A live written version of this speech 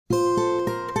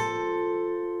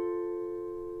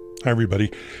Hi,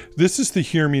 everybody. This is the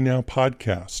Hear Me Now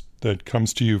podcast that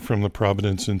comes to you from the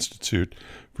Providence Institute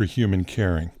for Human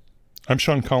Caring. I'm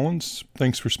Sean Collins.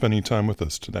 Thanks for spending time with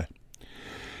us today.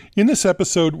 In this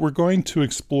episode, we're going to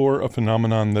explore a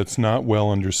phenomenon that's not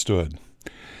well understood.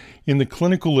 In the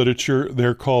clinical literature,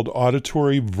 they're called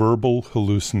auditory verbal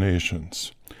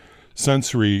hallucinations,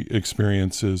 sensory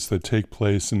experiences that take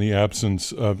place in the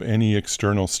absence of any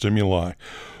external stimuli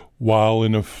while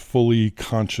in a fully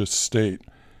conscious state,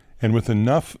 and with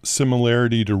enough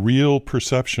similarity to real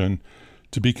perception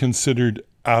to be considered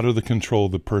out of the control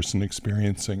of the person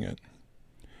experiencing it.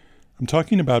 I'm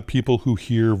talking about people who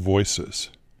hear voices.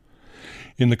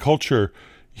 In the culture,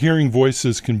 hearing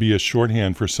voices can be a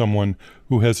shorthand for someone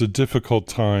who has a difficult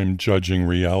time judging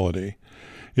reality.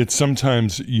 It's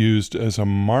sometimes used as a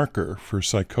marker for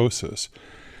psychosis.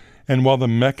 And while the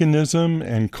mechanism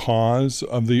and cause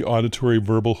of the auditory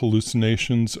verbal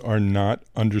hallucinations are not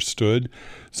understood,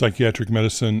 psychiatric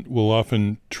medicine will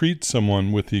often treat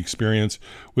someone with the experience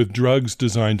with drugs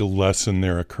designed to lessen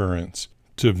their occurrence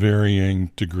to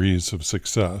varying degrees of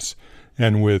success,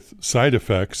 and with side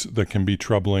effects that can be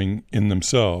troubling in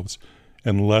themselves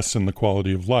and lessen the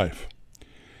quality of life.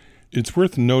 It's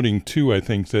worth noting, too, I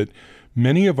think, that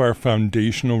many of our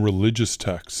foundational religious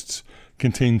texts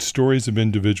contain stories of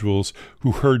individuals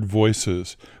who heard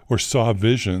voices or saw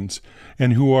visions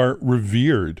and who are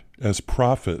revered as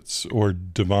prophets or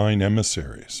divine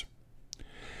emissaries.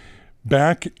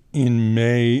 Back in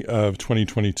May of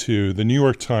 2022, the New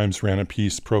York Times ran a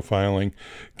piece profiling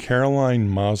Caroline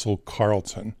Mazel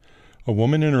Carlton, a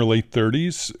woman in her late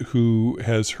 30s who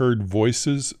has heard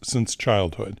voices since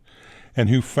childhood and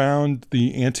who found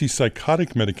the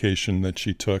antipsychotic medication that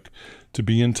she took to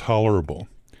be intolerable.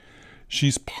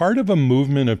 She's part of a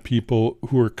movement of people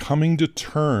who are coming to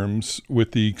terms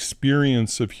with the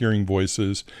experience of hearing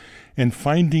voices and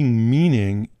finding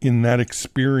meaning in that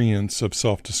experience of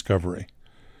self-discovery.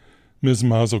 Ms.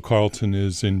 Mazel Carlton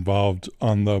is involved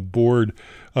on the board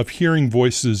of Hearing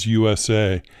Voices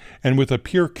USA and with a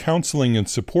peer counseling and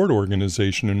support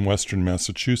organization in Western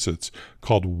Massachusetts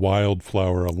called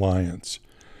Wildflower Alliance.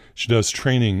 She does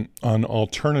training on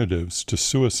alternatives to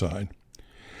suicide.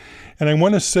 And I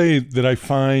want to say that I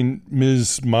find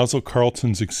Ms. Mazel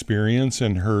Carlton's experience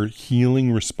and her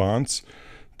healing response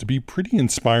to be pretty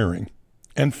inspiring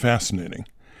and fascinating.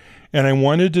 And I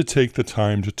wanted to take the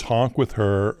time to talk with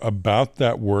her about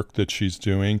that work that she's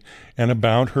doing and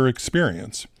about her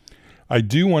experience. I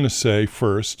do want to say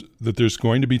first that there's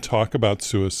going to be talk about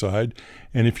suicide.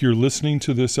 And if you're listening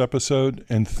to this episode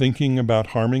and thinking about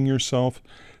harming yourself,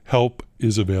 help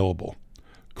is available.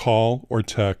 Call or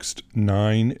text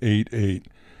 988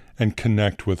 and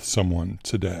connect with someone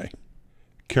today.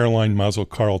 Caroline Mazel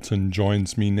Carlton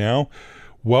joins me now.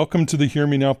 Welcome to the Hear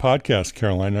Me Now podcast,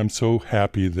 Caroline. I'm so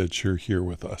happy that you're here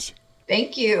with us.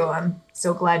 Thank you. I'm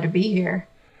so glad to be here.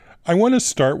 I want to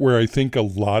start where I think a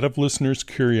lot of listeners'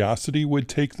 curiosity would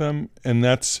take them, and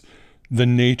that's the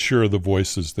nature of the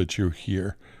voices that you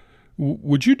hear.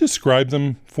 Would you describe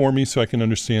them for me so I can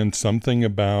understand something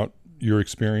about your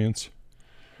experience?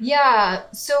 Yeah.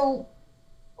 So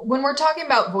when we're talking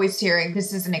about voice hearing,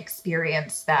 this is an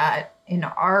experience that in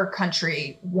our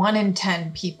country, 1 in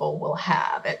 10 people will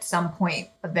have at some point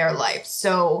of their life.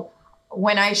 So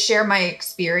when I share my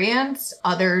experience,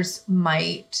 others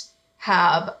might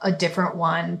have a different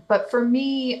one. But for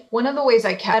me, one of the ways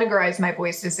I categorize my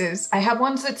voices is I have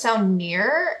ones that sound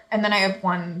near, and then I have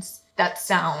ones that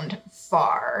sound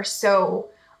far. So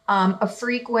a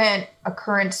frequent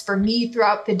occurrence for me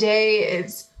throughout the day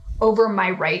is over my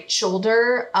right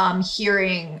shoulder,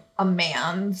 hearing a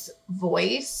man's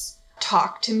voice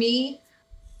talk to me.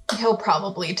 He'll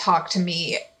probably talk to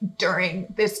me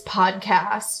during this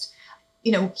podcast.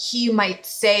 You know, he might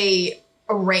say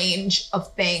a range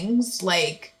of things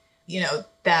like,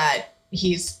 that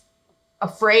he's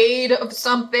afraid of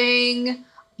something.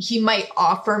 He might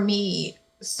offer me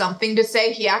something to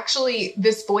say.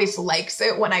 This voice likes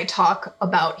it when I talk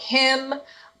about him.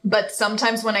 But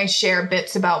sometimes when I share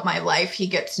bits about my life, he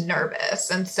gets nervous.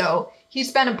 And so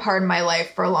he's been a part of my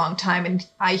life for a long time, and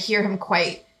I hear him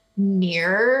quite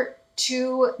near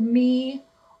to me.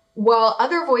 While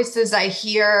other voices I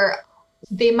hear,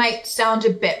 they might sound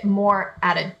a bit more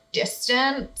at a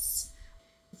distance.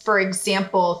 For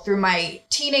example, through my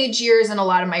teenage years and a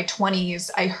lot of my 20s,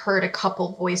 I heard a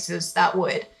couple voices that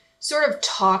would sort of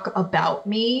talk about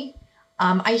me.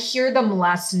 I hear them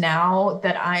less now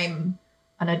that I'm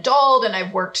an adult and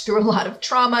I've worked through a lot of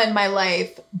trauma in my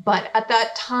life. But at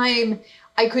that time,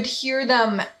 I could hear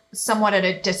them somewhat at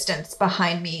a distance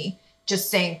behind me, just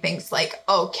saying things like,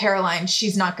 oh, Caroline,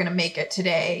 she's not going to make it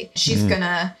today. She's going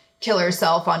to kill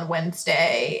herself on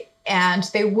Wednesday, and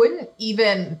they wouldn't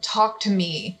even talk to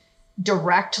me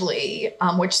directly,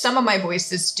 which some of my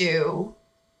voices do.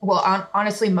 Well,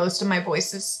 honestly, most of my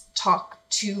voices talk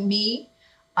to me,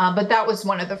 but that was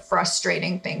one of the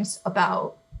frustrating things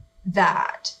about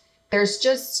that. There's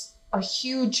just a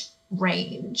huge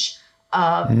range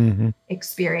of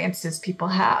experiences people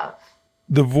have.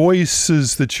 The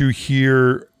voices that you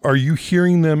hear, are you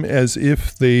hearing them as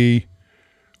if they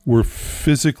were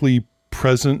physically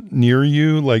present near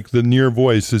you? Like the near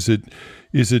voice, is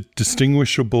it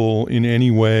distinguishable in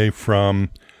any way from,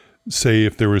 say,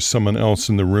 if there was someone else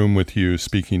in the room with you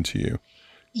speaking to you?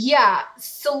 Yeah,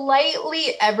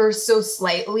 slightly, ever so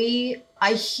slightly.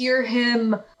 I hear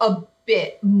him a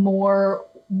bit more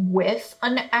with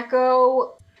an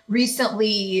echo.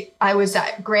 Recently, I was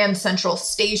at Grand Central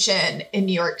Station in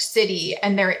New York City,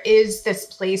 and there is this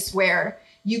place where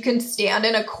you can stand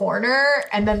in a corner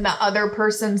and then the other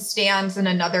person stands in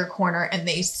another corner and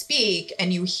they speak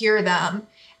and you hear them.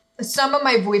 Some of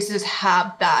my voices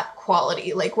have that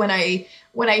quality. Like when I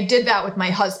did that with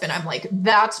my husband, I'm like,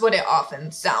 that's what it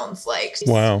often sounds like.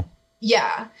 Wow.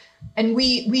 Yeah. And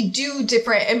we do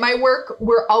different, in my work,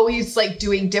 we're always like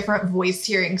doing different voice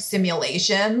hearing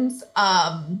simulations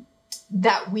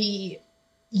that we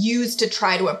use to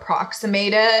try to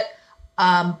approximate it.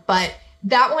 But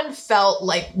that one felt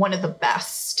like one of the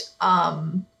best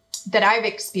that I've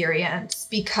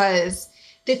experienced, because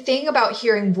the thing about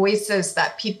hearing voices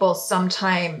that people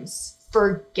sometimes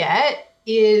forget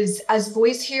is, as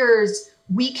voice hearers,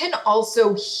 we can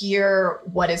also hear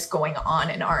what is going on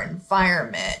in our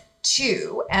environment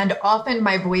too. And often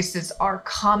my voices are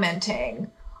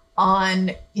commenting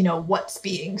on, what's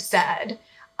being said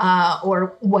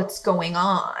or what's going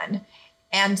on.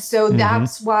 And so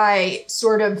that's why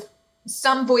sort of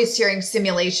some voice hearing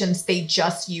simulations, they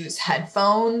just use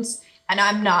headphones. And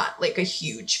I'm not like a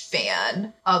huge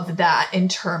fan of that in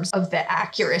terms of the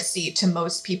accuracy to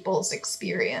most people's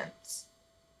experience.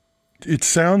 It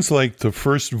sounds like the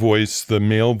first voice, the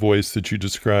male voice that you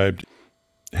described,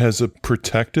 has a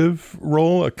protective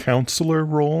role, a counselor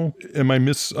role. Am I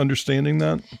misunderstanding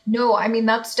that? No, I mean,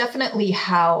 that's definitely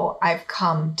how I've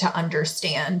come to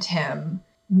understand him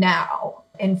now.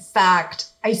 In fact,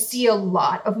 I see a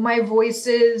lot of my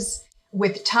voices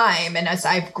with time, and as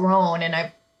I've grown and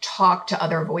I've talked to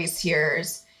other voice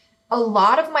hearers, a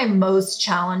lot of my most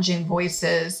challenging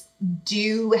voices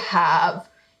do have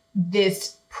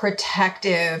this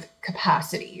protective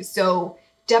capacity. So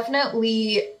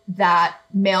definitely that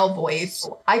male voice,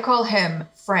 I call him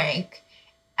Frank.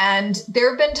 And there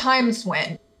have been times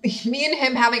when me and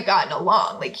him haven't gotten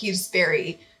along. Like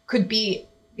could be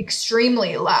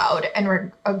extremely loud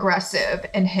and aggressive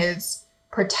in his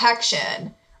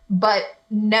protection. But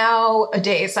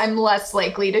nowadays, I'm less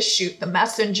likely to shoot the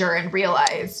messenger and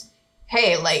realize,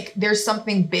 hey, like there's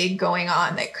something big going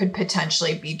on that could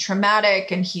potentially be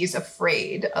traumatic, and he's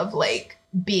afraid of like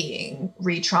being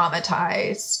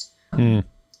re-traumatized.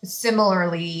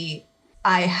 Similarly,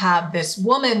 I have this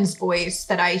woman's voice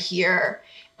that I hear,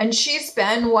 and she's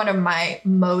been one of my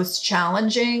most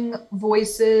challenging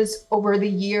voices over the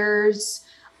years.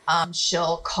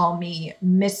 She'll call me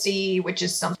Missy, which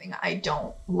is something I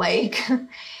don't like.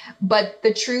 But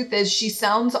the truth is, she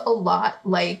sounds a lot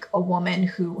like a woman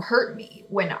who hurt me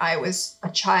when I was a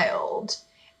child.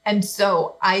 And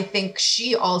so I think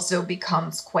she also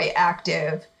becomes quite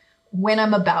active when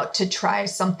I'm about to try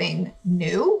something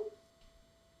new.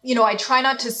 I try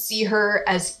not to see her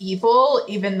as evil,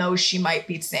 even though she might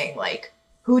be saying like,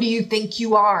 who do you think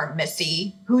you are,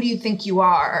 Missy? Who do you think you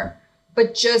are?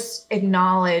 But just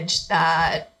acknowledge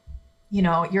that,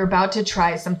 you're about to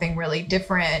try something really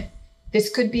different. This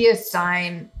could be a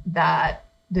sign that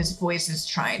this voice is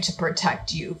trying to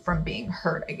protect you from being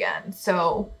hurt again.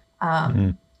 So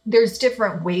there's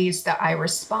different ways that I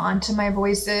respond to my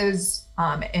voices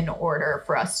in order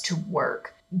for us to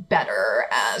work better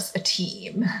as a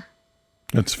team.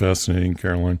 That's fascinating,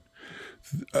 Caroline.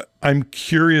 I'm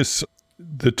curious,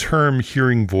 the term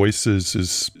hearing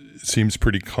voices seems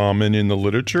pretty common in the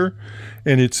literature.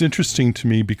 And it's interesting to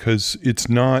me because it's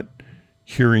not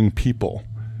hearing people.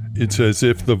 It's as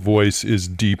if the voice is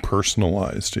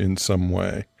depersonalized in some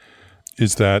way.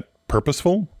 Is that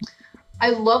purposeful?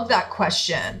 I love that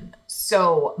question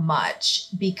so much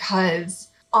because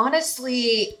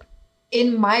honestly,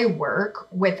 in my work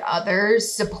with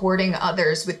others, supporting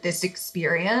others with this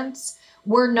experience,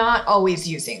 we're not always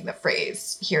using the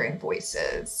phrase hearing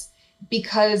voices,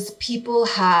 because people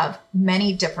have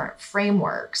many different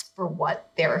frameworks for what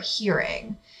they're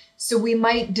hearing. So we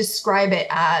might describe it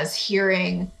as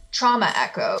hearing trauma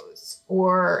echoes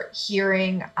or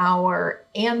hearing our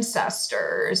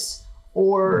ancestors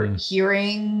or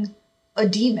hearing a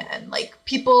demon. Like,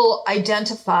 people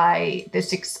identify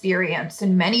this experience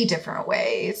in many different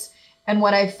ways. And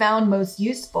what I found most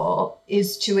useful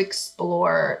is to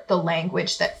explore the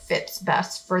language that fits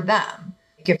best for them.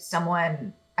 If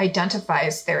someone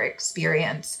identifies their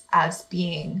experience as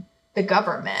being the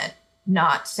government,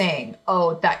 not saying,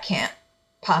 oh, that can't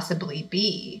possibly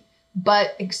be,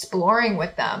 but exploring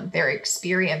with them their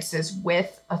experiences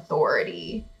with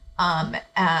authority,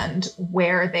 and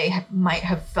where they might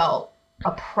have felt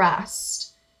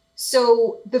oppressed.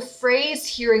 So the phrase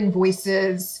hearing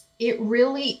voices, it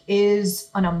really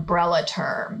is an umbrella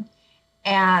term.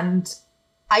 And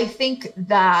I think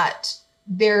that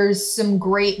there's some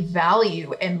great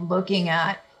value in looking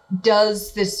at,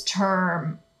 does this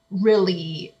term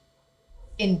really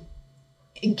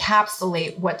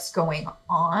encapsulate what's going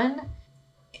on?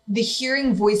 The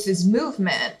Hearing Voices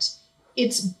movement,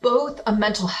 it's both a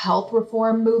mental health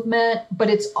reform movement, but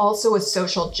it's also a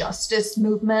social justice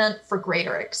movement for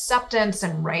greater acceptance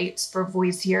and rights for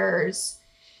voice hearers.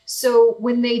 So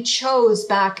when they chose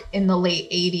back in the late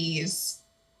 80s,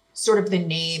 sort of the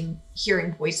name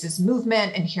Hearing Voices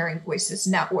Movement and Hearing Voices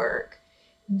Network,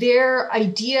 their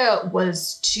idea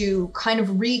was to kind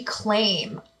of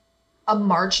reclaim a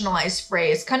marginalized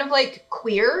phrase, kind of like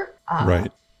queer. Right.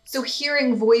 So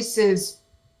hearing voices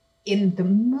in the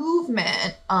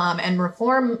movement and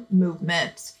reform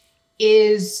movements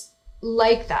is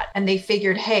like that. And they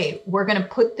figured, hey, we're going to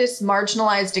put this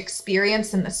marginalized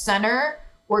experience in the center.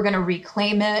 We're going to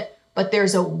reclaim it. But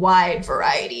there's a wide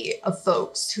variety of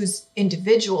folks whose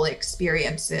individual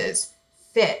experiences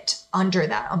fit under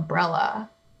that umbrella.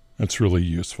 That's really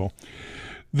useful.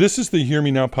 This is the Hear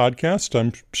Me Now podcast.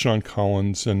 I'm Sean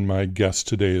Collins, and my guest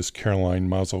today is Caroline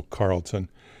Mazel Carlton.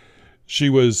 She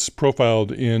was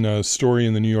profiled in a story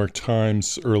in the New York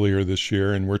Times earlier this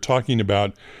year, and we're talking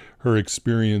about her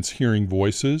experience hearing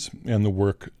voices and the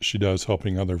work she does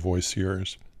helping other voice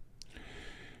hearers.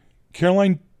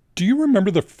 Caroline, do you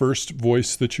remember the first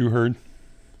voice that you heard?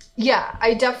 Yeah,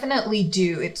 I definitely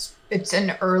do. It's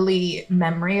an early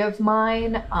memory of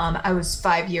mine. I was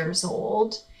 5 years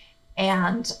old,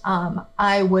 and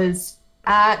I was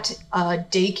at a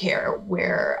daycare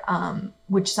where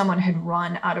which someone had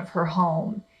run out of her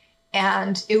home.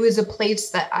 And it was a place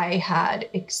that I had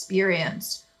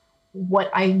experienced what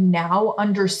I now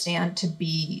understand to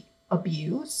be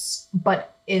abuse.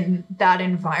 But in that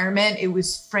environment, it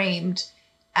was framed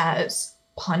as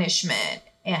punishment.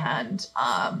 And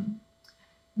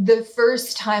the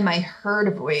first time I heard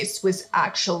a voice was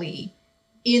actually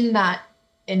in that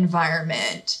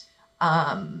environment.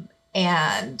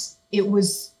 And it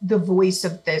was the voice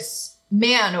of this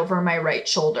man over my right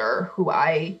shoulder who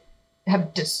I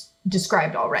have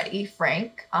described already,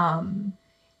 Frank.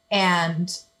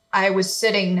 And I was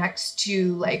sitting next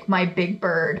to like my big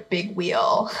bird, big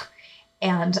wheel.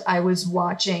 And I was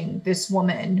watching this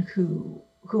woman who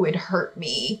had hurt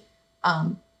me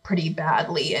pretty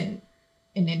badly and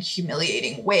in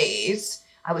humiliating ways.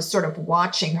 I was sort of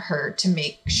watching her to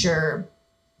make sure,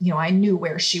 I knew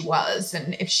where she was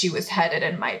and if she was headed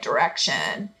in my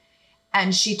direction.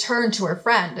 And she turned to her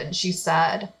friend and she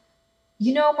said,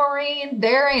 Maureen,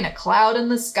 there ain't a cloud in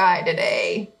the sky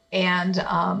today. And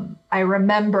I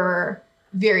remember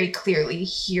very clearly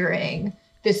hearing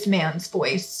this man's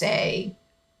voice say,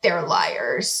 they're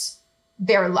liars.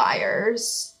 They're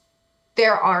liars.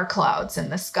 There are clouds in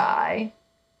the sky.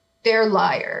 They're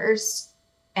liars.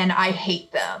 And I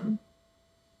hate them.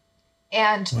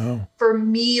 And wow. For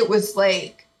me, it was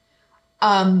like,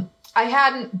 I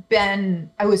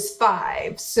was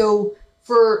 5. So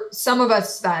for some of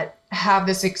us that have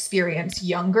this experience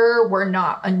younger, we're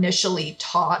not initially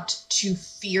taught to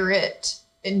fear it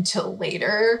until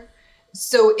later.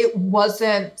 So it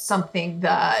wasn't something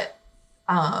that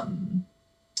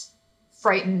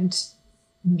frightened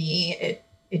me.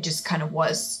 It just kind of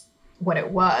was what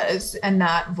it was. And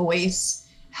that voice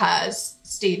has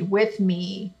stayed with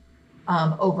me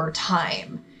over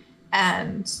time.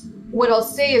 And what I'll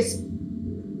say is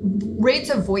rates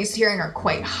of voice hearing are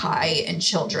quite high in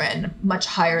children, much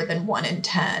higher than 1 in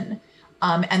 10.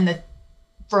 And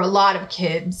for a lot of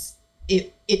kids,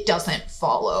 it doesn't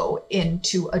follow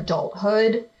into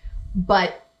adulthood.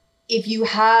 But if you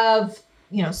have,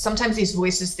 sometimes these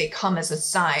voices, they come as a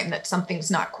sign that something's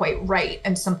not quite right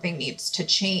and something needs to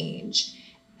change.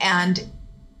 And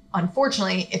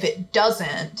unfortunately, if it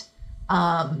doesn't,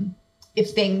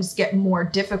 if things get more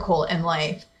difficult in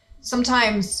life,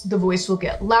 sometimes the voice will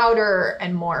get louder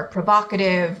and more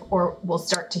provocative, or we'll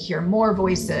start to hear more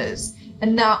voices.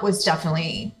 And that was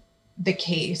definitely the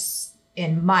case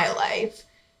in my life.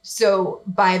 So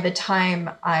by the time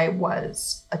I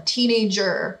was a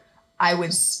teenager, I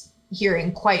was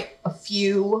hearing quite a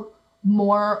few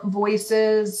more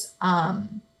voices.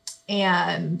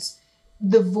 And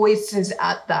the voices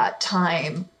at that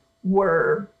time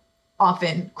were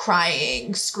often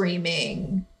crying,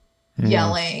 screaming,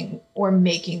 yelling, or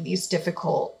making these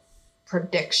difficult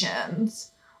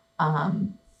predictions,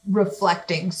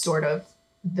 reflecting sort of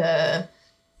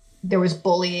there was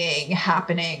bullying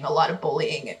happening, a lot of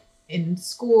bullying in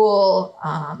school.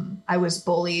 I was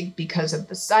bullied because of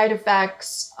the side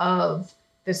effects of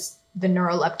the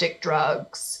neuroleptic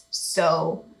drugs.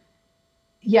 So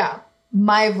yeah,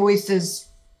 my voices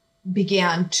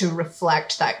began to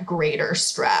reflect that greater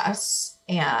stress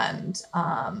and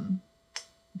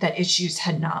that issues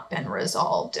had not been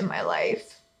resolved in my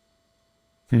life.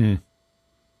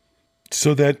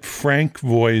 So that frank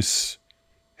voice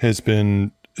has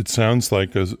been, it sounds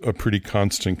like, a pretty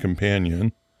constant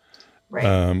companion. Right.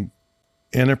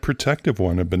 And a protective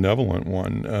one, a benevolent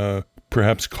one,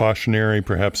 perhaps cautionary,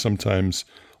 perhaps sometimes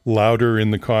louder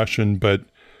in the caution, but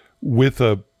with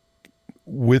the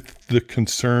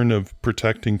concern of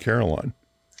protecting Caroline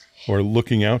or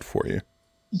looking out for you.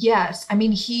 Yes. I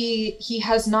mean, he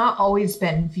has not always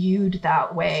been viewed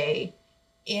that way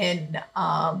in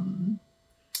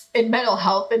mental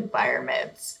health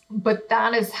environments, but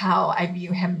that is how I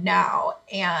view him now.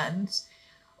 And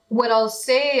what I'll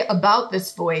say about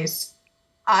this voice,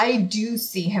 I do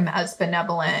see him as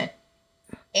benevolent,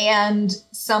 and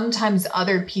sometimes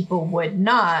other people would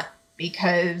not,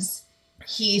 because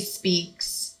he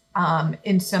speaks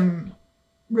in some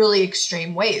really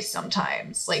extreme ways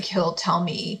sometimes. Like, he'll tell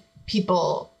me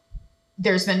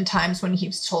there's been times when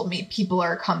he's told me people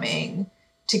are coming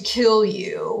to kill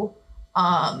you.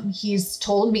 He's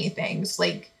told me things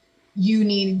like, you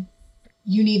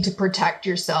need to protect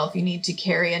yourself. You need to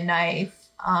carry a knife.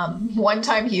 One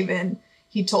time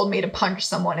he told me to punch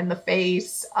someone in the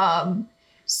face.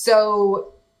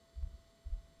 So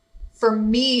for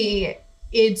me,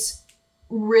 it's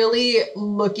really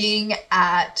looking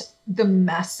at the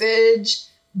message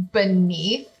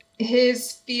beneath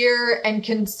his fear and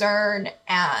concern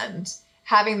and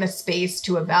having the space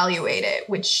to evaluate it,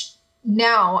 which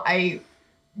now I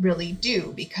really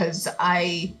do, because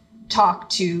I talk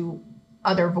to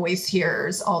other voice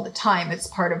hearers all the time. It's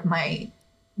part of my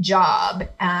job,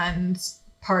 and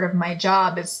part of my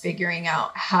job is figuring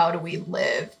out, how do we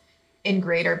live in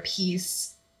greater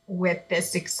peace with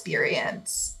this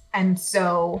experience? And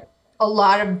so a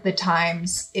lot of the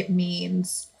times it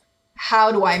means,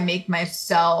 how do I make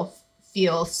myself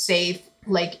feel safe,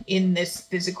 like in this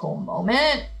physical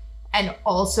moment, and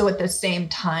also at the same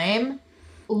time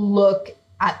look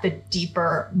at the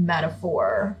deeper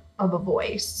metaphor of a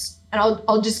voice? And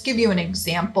I'll just give you an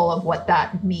example of what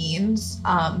that means.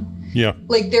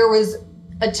 Like, there was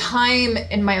a time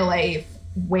in my life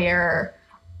where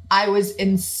I was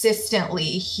insistently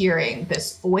hearing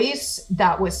this voice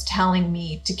that was telling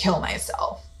me to kill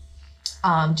myself,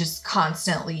 just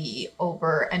constantly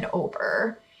over and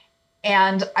over.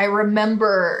 And I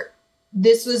remember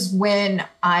this was when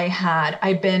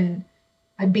I'd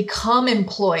become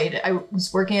employed. I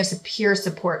was working as a peer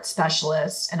support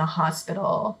specialist in a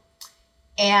hospital.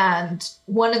 And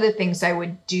one of the things I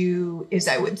would do is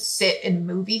I would sit in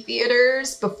movie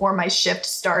theaters before my shift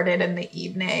started in the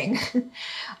evening.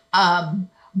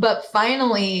 But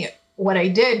finally, what I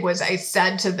did was I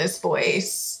said to this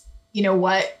voice, you know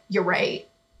what? You're right.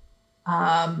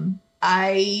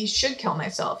 I should kill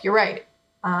myself. You're right.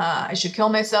 I should kill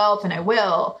myself, and I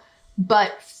will.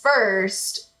 But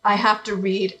first, I have to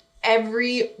read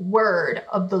every word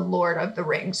of the Lord of the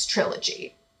Rings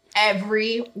trilogy.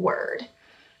 Every word.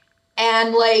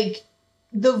 And like,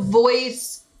 the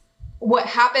voice, what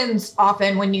happens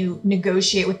often when you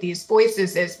negotiate with these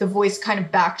voices is the voice kind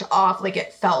of backed off, like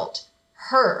it felt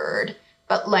heard,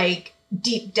 but like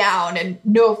deep down, and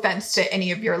no offense to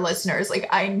any of your listeners, like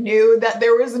I knew that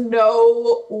there was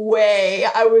no way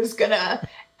I was gonna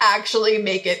actually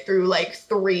make it through like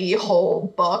 3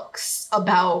 whole books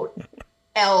about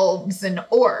elves and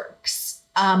orcs.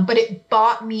 But it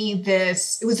bought me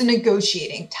this, it was a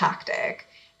negotiating tactic.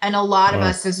 And a lot of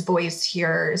us as voice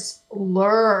hearers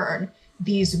learn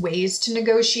these ways to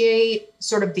negotiate,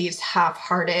 sort of these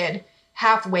half-hearted,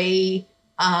 halfway,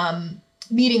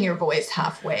 meeting your voice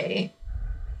halfway.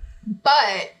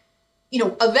 But,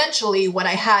 eventually what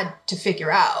I had to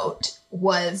figure out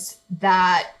was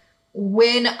that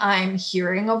when I'm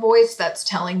hearing a voice that's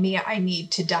telling me I need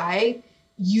to die,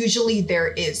 usually there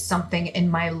is something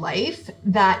in my life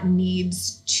that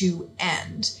needs to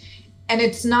end. And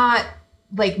it's not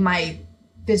like my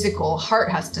physical heart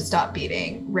has to stop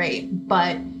beating, right?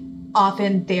 But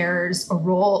often there's a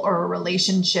role or a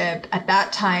relationship. At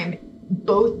that time,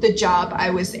 both the job I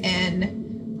was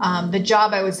in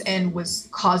was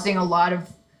causing a lot of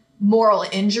moral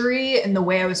injury in the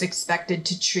way I was expected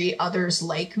to treat others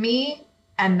like me.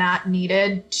 And that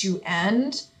needed to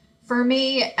end for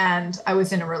me. And I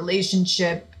was in a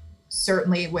relationship,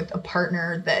 certainly with a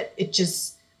partner, that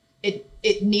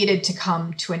it needed to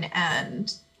come to an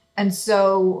end. And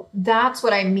so that's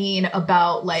what I mean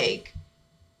about, like,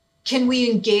 can we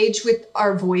engage with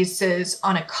our voices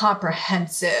on a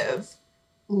comprehensive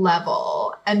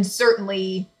level? And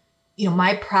certainly,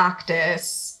 my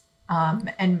practice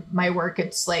and my work,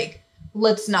 it's like,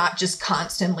 let's not just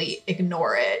constantly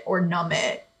ignore it or numb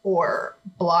it or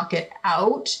block it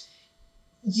out.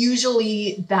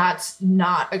 Usually that's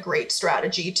not a great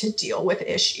strategy to deal with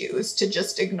issues, to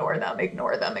just ignore them,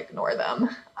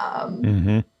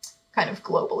 kind of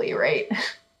globally, right?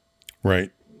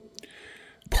 Right.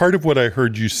 Part of what I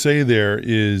heard you say there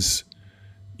is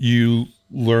you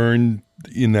learned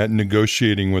in that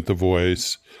negotiating with the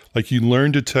voice, like you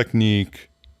learned a technique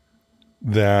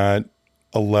that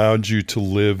allowed you to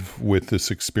live with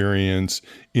this experience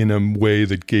in a way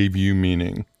that gave you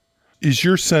meaning. Is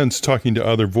your sense, talking to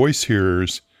other voice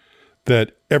hearers,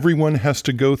 that everyone has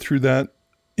to go through that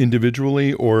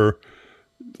individually, or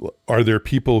are there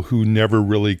people who never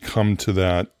really come to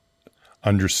that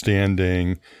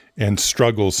understanding and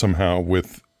struggle somehow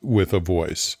with a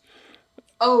voice?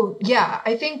 Oh, yeah.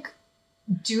 I think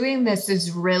doing this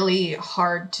is really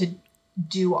hard to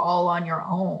do all on your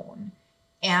own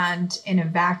and in a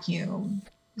vacuum.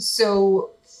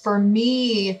 So for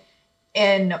me,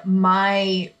 in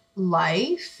my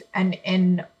life and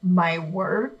in my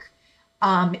work,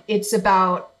 it's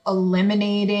about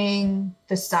eliminating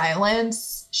the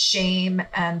silence, shame,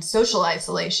 and social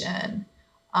isolation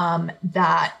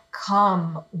that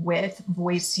come with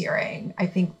voice hearing. I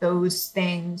think those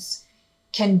things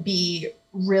can be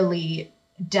really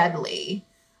deadly.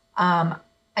 I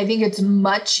think it's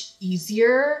much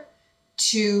easier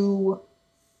to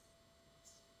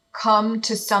come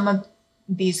to some of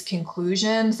these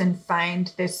conclusions and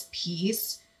find this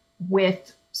peace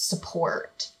with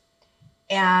support.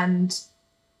 And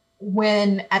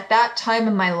when at that time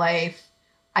in my life,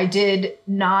 I did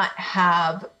not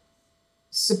have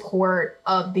support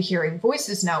of the Hearing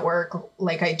Voices Network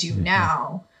like I do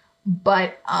now,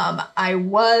 but I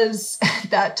was at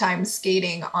that time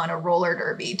skating on a roller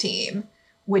derby team,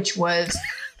 which was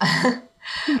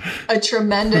a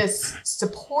tremendous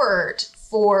support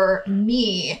for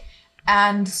me.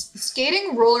 And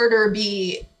skating roller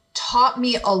derby taught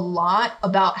me a lot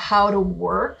about how to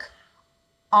work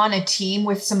on a team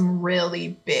with some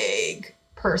really big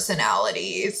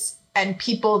personalities and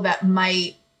people that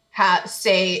might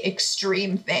say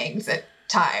extreme things at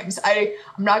times. I'm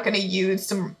not going to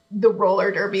use the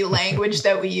roller derby language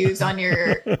that we use on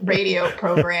your radio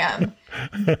program,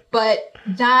 but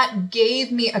that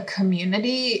gave me a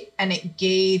community and it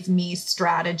gave me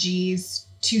strategies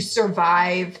to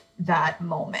survive that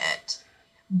moment.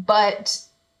 But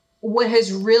what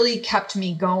has really kept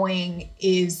me going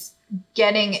is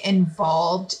getting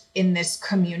involved in this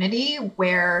community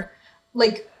where,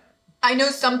 like, I know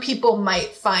some people might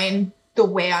find the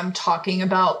way I'm talking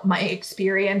about my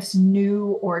experience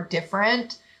new or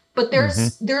different, but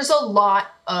there's a lot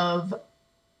of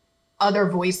other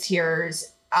voice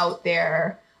hearers out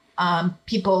there.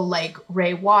 People like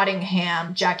Ray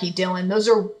Waddingham, Jackie Dillon, those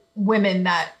are women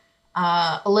that,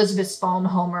 Elizabeth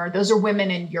Spanholmer, those are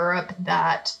women in Europe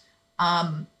that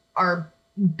are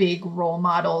big role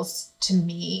models to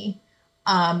me.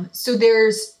 So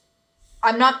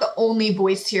I'm not the only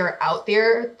voice hearer out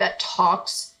there that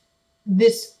talks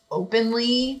this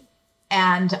openly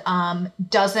and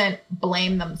doesn't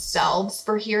blame themselves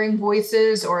for hearing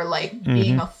voices or like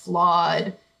being a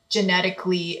flawed,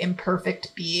 genetically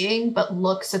imperfect being, but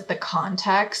looks at the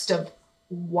context of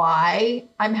why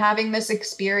I'm having this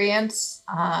experience.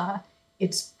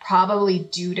 It's probably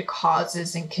due to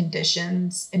causes and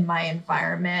conditions in my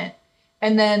environment.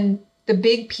 And then the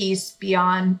big piece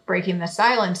beyond breaking the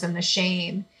silence and the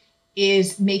shame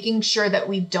is making sure that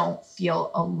we don't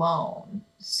feel alone.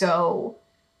 So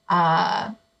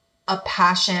a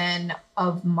passion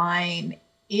of mine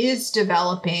is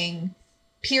developing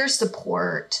peer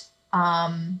support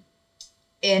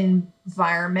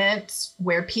environments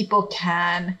where people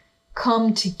can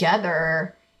come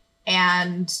together.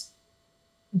 And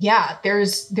yeah,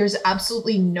 there's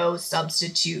absolutely no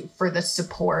substitute for the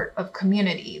support of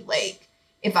community. Like,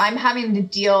 if I'm having to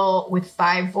deal with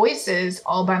 5 voices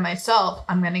all by myself,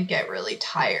 I'm going to get really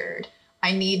tired.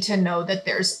 I need to know that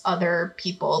there's other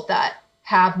people that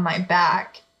have my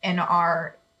back and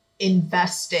are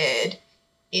invested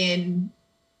in,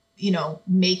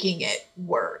 making it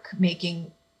work,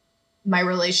 making my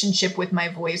relationship with my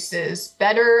voices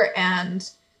better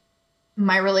and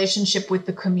my relationship with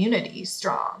the community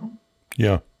strong.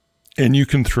 Yeah. And you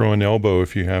can throw an elbow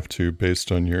if you have to,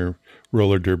 based on your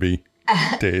roller derby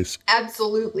days.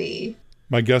 Absolutely.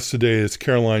 My guest today is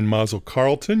Caroline Mazel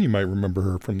Carlton. You might remember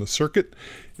her from the circuit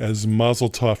as Mazel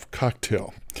Tov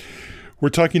Cocktail. We're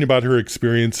talking about her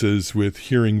experiences with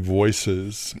Hearing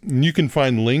Voices. And you can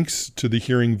find links to the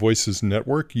Hearing Voices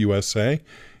Network, USA,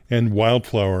 and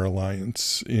Wildflower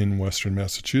Alliance in Western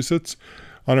Massachusetts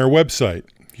on our website,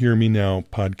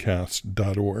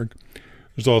 hearmenowpodcast.org.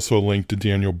 There's also a link to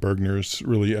Daniel Bergner's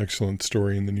really excellent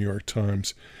story in the New York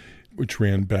Times, which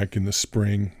ran back in the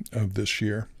spring of this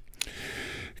year.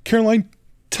 Caroline,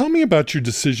 tell me about your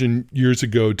decision years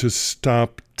ago to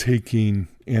stop taking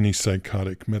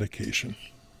antipsychotic medication.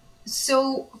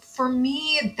 So for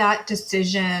me, that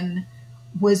decision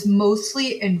was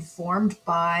mostly informed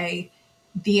by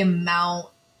the amount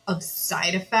of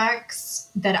side effects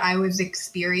that I was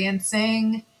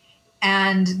experiencing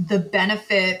and the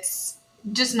benefits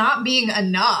just not being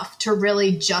enough to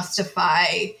really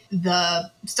justify the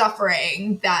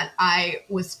suffering that I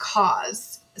was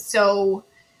caused. So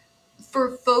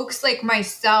for folks like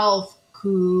myself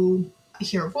who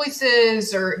hear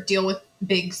voices or deal with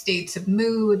big states of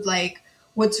mood, like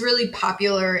what's really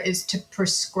popular is to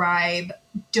prescribe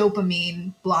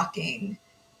dopamine blocking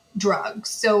drugs.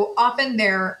 So often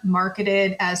they're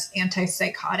marketed as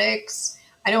antipsychotics.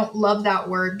 I don't love that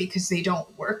word because they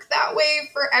don't work that way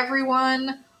for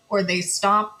everyone, or they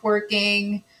stop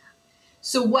working.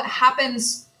 So what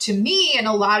happens to me and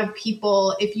a lot of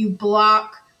people, if you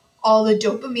block all the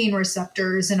dopamine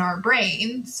receptors in our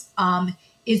brains,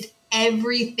 is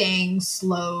everything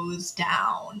slows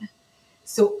down.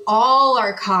 So all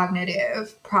our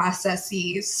cognitive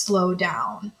processes slow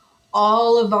down.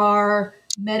 All of our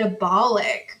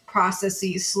metabolic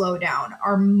processes slow down.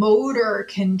 Our motor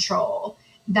control,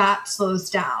 that slows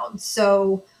down.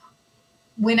 So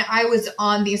when I was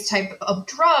on these type of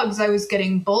drugs, I was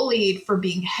getting bullied for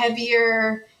being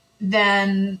heavier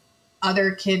than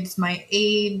other kids my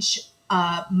age.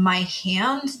 My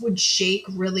hands would shake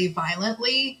really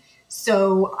violently.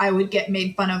 So I would get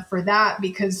made fun of for that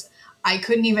because I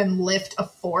couldn't even lift a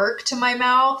fork to my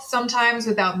mouth sometimes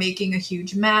without making a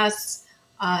huge mess.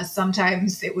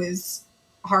 Sometimes it was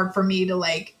hard for me to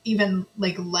even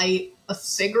light a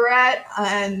cigarette.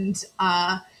 And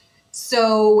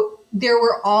so there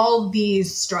were all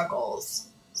these struggles.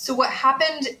 So what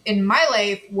happened in my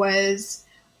life was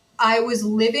I was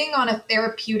living on a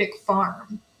therapeutic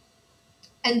farm.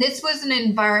 And this was an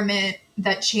environment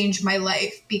that changed my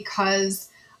life because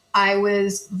I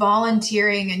was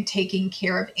volunteering and taking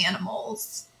care of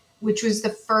animals, which was the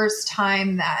first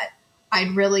time that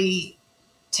I'd really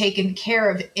taken care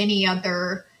of any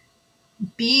other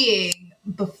being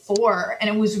before. And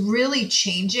it was really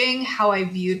changing how I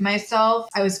viewed myself.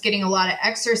 I was getting a lot of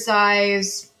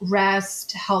exercise,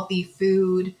 rest, healthy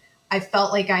food. I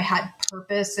felt like I had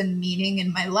purpose and meaning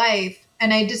in my life.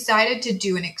 And I decided to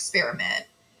do an experiment.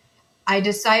 I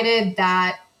decided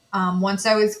that once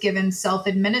I was given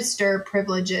self-administer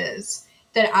privileges,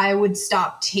 that I would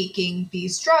stop taking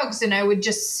these drugs and I would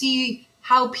just see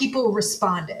how people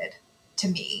responded to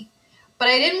me. But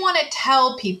I didn't want to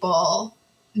tell people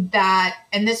that,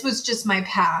 and this was just my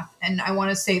path. And I want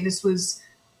to say this was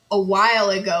a while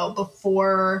ago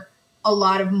before a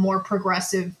lot of more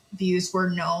progressive views were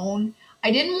known.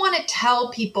 I didn't want to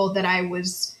tell people that I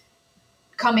was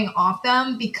coming off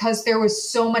them because there was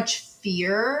so much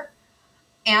fear.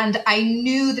 And I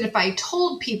knew that if I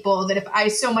told people that if I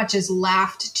so much as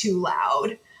laughed too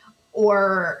loud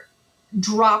or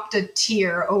dropped a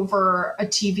tear over a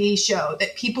TV show,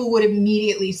 that people would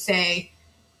immediately say,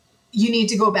 you need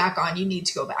to go back on, you need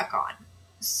to go back on.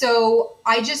 So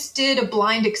I just did a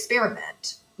blind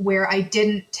experiment where I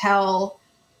didn't tell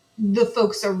the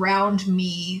folks around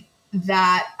me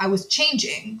that I was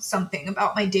changing something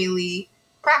about my daily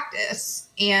practice.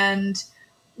 And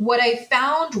what I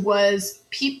found was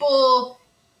people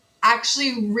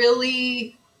actually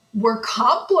really were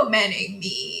complimenting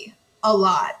me a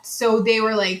lot. So they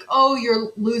were like, oh,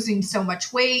 you're losing so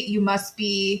much weight. You must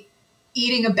be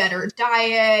eating a better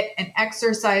diet and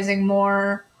exercising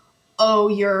more. Oh,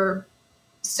 you're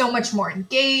so much more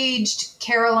engaged.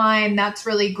 Caroline, that's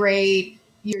really great.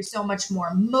 You're so much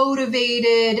more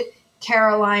motivated.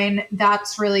 Caroline,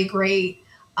 that's really great.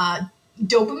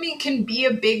 Dopamine can be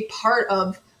a big part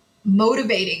of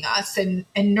motivating us and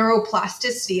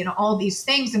neuroplasticity and all these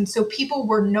things. And so people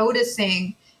were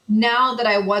noticing now that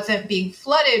I wasn't being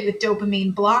flooded with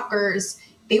dopamine blockers,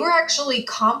 they were actually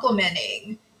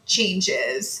complimenting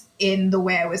changes in the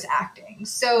way I was acting.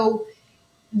 So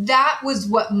that was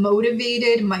what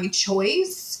motivated my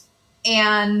choice.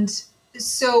 And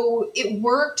so it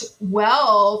worked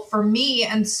well for me.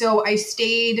 And so I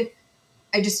stayed,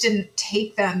 I just didn't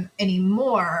take them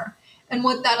anymore. And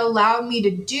what that allowed me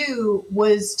to do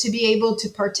was to be able to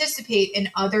participate in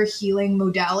other healing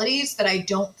modalities that I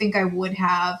don't think I would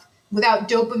have without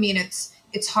dopamine.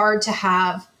 It's hard to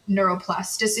have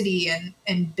neuroplasticity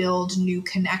and build new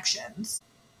connections.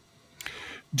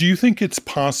 Do you think it's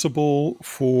possible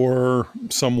for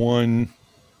someone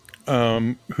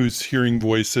who's hearing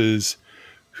voices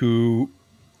who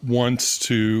wants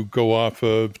to go off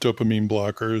of dopamine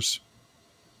blockers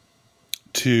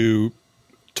to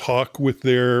talk with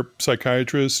their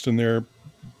psychiatrist and their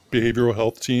behavioral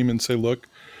health team and say, look,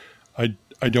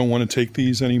 I don't want to take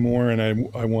these anymore and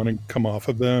I want to come off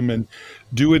of them, and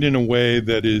do it in a way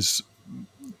that is,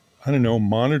 I don't know,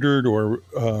 monitored or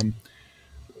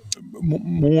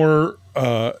more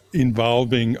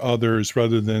involving others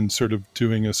rather than sort of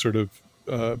doing a sort of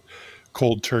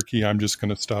cold turkey, I'm just going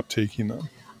to stop taking them?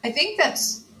 I think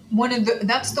that's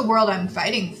that's the world I'm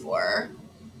fighting for,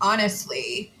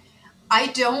 honestly. I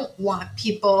don't want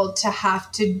people to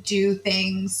have to do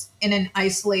things in an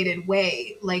isolated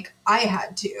way like I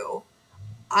had to.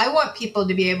 I want people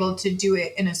to be able to do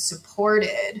it in a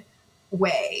supported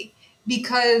way,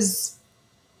 because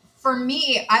for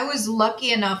me, I was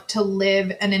lucky enough to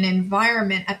live in an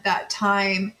environment at that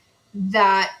time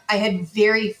that I had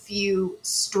very few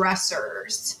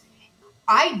stressors.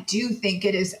 I do think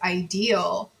it is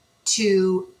ideal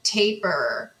to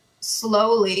taper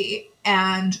slowly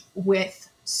and with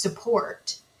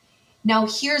support. Now,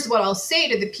 here's what I'll say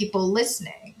to the people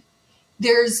listening.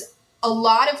 There's a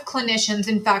lot of clinicians,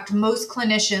 in fact, most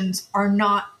clinicians are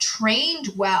not trained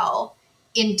well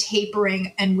in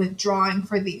tapering and withdrawing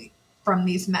from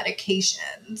these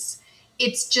medications.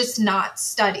 It's just not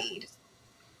studied.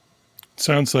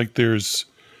 Sounds like there's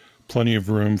plenty of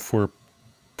room for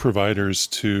providers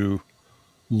to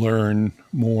learn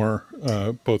more,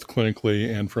 both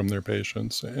clinically and from their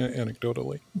patients,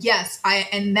 anecdotally. Yes,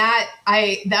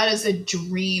 that is a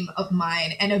dream of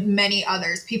mine and of many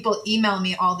others. People email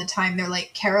me all the time. They're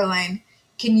like, Caroline,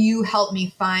 can you help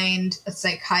me find a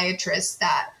psychiatrist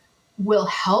that will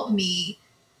help me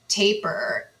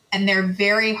taper? And they're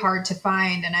very hard to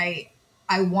find. And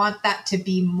I want that to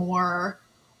be more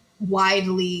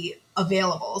widely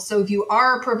available. So if you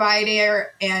are a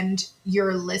provider and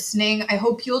you're listening, I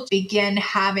hope you'll begin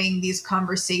having these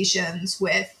conversations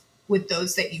with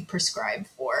those that you prescribe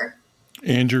for.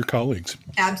 And your colleagues.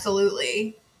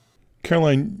 Absolutely.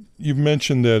 Caroline, you've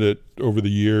mentioned that over the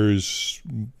years,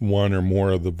 one or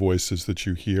more of the voices that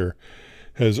you hear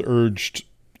has urged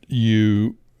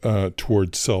you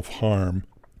towards self-harm.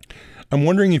 I'm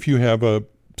wondering if you have a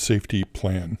safety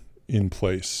plan in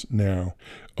place now,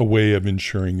 a way of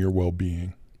ensuring your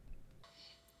well-being.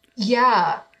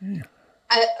 Yeah.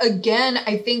 Again,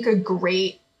 I think a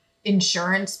great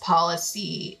insurance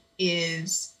policy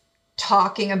is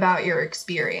talking about your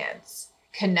experience,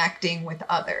 connecting with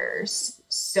others.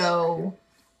 So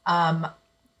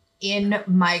in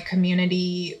my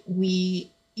community, we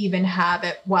even have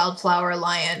at Wildflower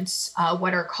Alliance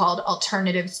what are called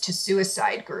alternatives to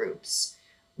suicide groups,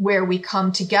 where we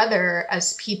come together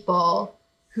as people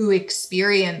who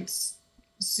experience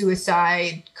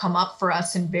suicide come up for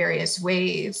us in various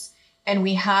ways. And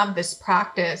we have this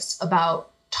practice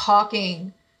about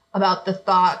talking about the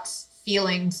thoughts,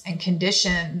 feelings, and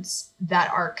conditions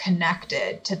that are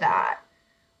connected to that.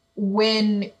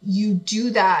 When you do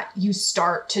that, you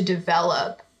start to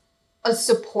develop a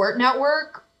support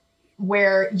network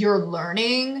where you're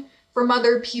learning from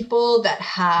other people that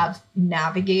have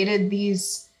navigated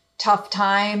these tough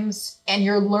times, and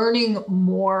you're learning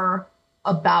more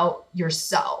about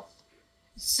yourself.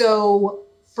 So,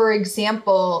 for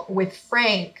example, with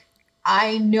Frank,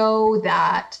 I know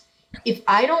that if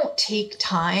I don't take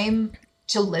time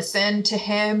to listen to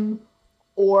him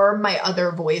or my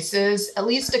other voices at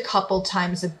least a couple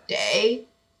times a day,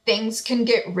 things can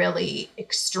get really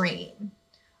extreme.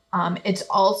 It's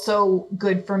also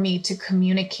good for me to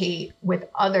communicate with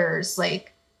others,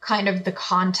 like kind of the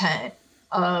content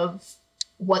of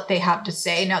what they have to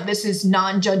say. Now, this is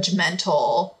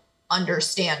non-judgmental,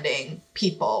 understanding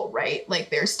people, right? Like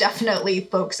there's definitely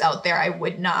folks out there I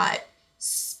would not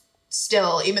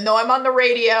still, even though I'm on the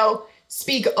radio,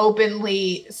 seek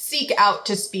out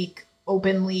to speak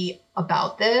openly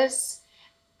about this.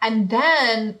 And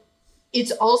then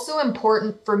it's also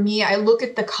important for me, I look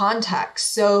at the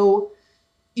context. So,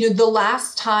 the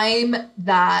last time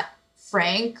that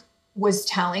Frank was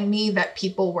telling me that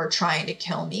people were trying to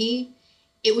kill me,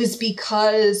 it was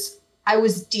because I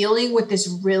was dealing with this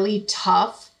really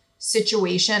tough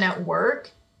situation at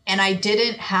work and I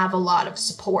didn't have a lot of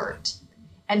support.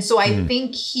 And so I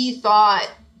think he thought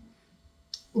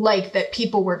like that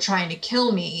people were trying to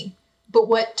kill me. But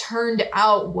what turned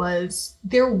out was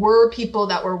there were people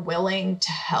that were willing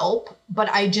to help, but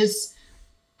I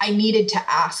needed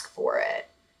to ask for it.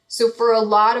 So for a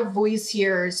lot of voice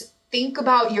hearers, think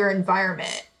about your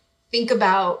environment. Think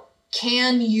about,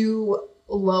 can you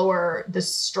lower the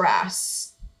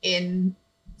stress in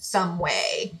some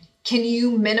way? Can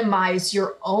you minimize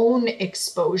your own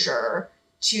exposure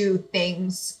to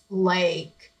things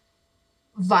like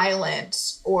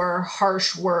violence or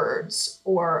harsh words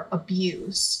or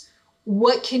abuse?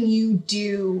 What can you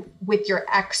do with your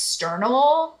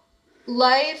external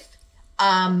life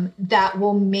that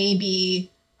will maybe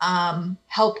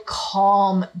help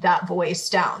calm that voice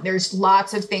down? There's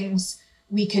lots of things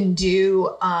we can do.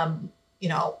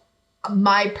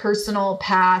 My personal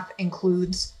path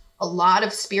includes a lot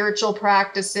of spiritual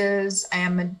practices. I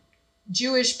am a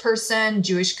Jewish person.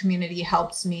 Jewish community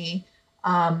helps me.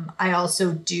 I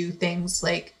also do things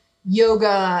like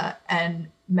yoga and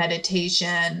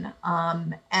meditation.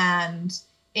 And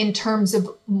in terms of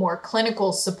more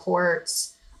clinical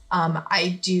supports,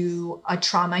 I do a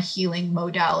trauma healing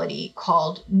modality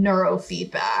called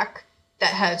neurofeedback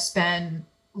that has been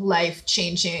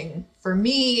life-changing for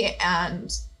me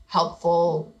and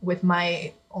helpful with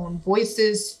my own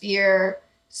voices sphere.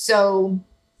 So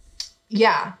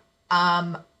yeah,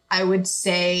 I would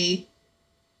say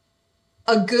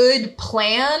a good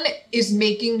plan is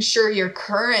making sure your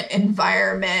current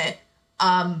environment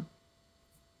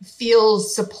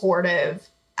feels supportive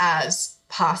as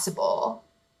possible.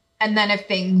 And then if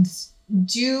things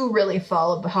do really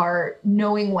fall apart,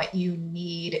 knowing what you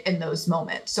need in those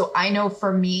moments. So I know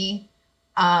for me,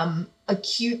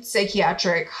 acute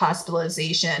psychiatric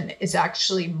hospitalization is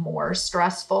actually more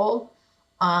stressful.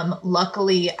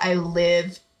 Luckily, I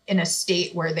live in a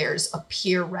state where there's a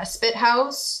peer respite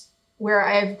house where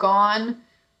I've gone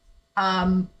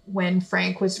when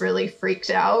Frank was really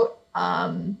freaked out.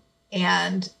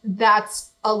 And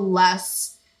that's a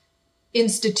less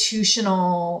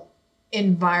institutional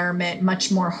environment,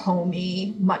 much more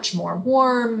homey, much more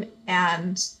warm.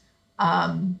 And,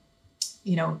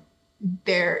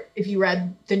 if you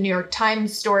read the New York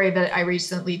Times story that I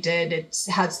recently did, it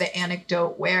has the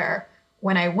anecdote where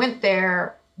when I went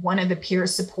there, one of the peer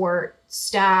support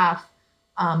staff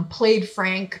played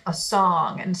Frank a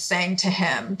song and sang to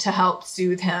him to help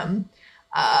soothe him.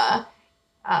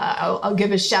 I'll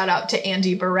give a shout out to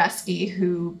Andy Boreski,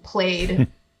 who played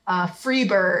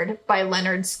Freebird by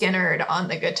Leonard Skinner on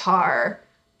the guitar.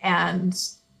 And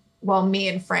while me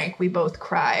and Frank, we both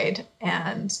cried.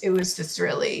 And it was this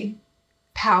really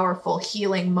powerful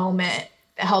healing moment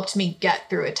that helped me get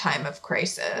through a time of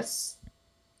crisis.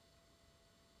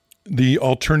 The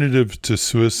alternative to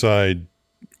suicide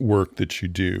work that you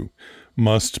do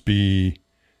must be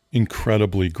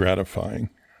incredibly gratifying.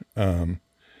 And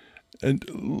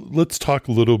let's talk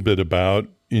a little bit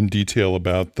in detail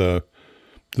about the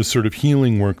sort of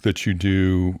healing work that you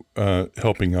do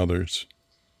helping others.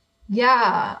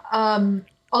 Yeah.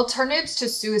 Alternatives to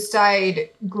suicide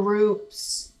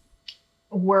groups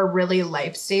were really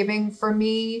life-saving for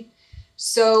me.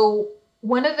 So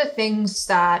one of the things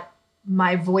that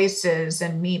my voices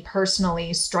and me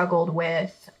personally struggled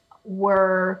with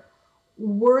were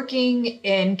working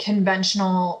in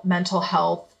conventional mental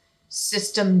health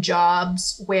system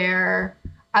jobs where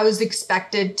I was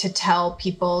expected to tell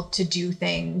people to do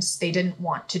things they didn't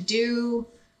want to do,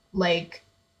 like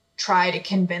try to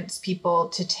convince people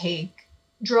to take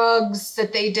drugs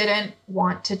that they didn't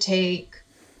want to take,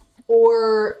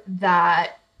 or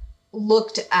that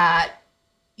looked at,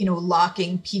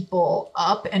 locking people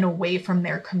up and away from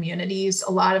their communities. A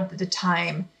lot of the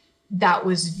time that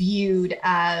was viewed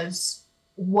as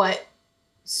what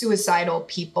suicidal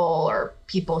people or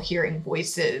people hearing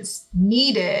voices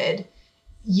needed.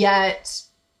 Yet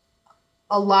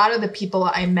a lot of the people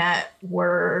I met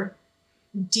were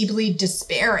deeply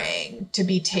despairing to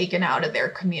be taken out of their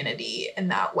community in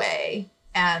that way.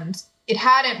 And it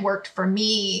hadn't worked for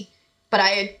me, but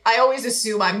I always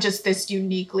assume I'm just this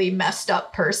uniquely messed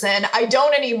up person. I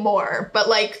don't anymore, but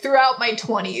like throughout my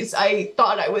 20s, I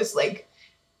thought I was like,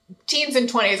 teens and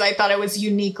 20s, I thought I was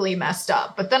uniquely messed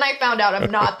up. But then I found out I'm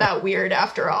not that weird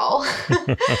after all.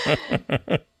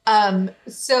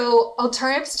 So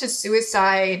alternatives to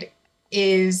suicide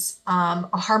is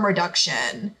a harm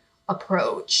reduction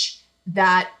approach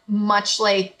that, much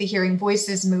like the Hearing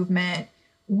Voices movement,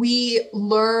 we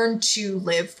learn to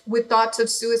live with thoughts of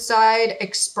suicide,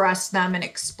 express them, and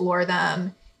explore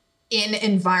them in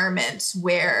environments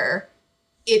where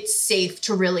it's safe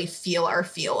to really feel our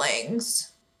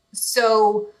feelings.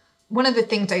 So one of the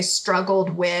things I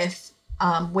struggled with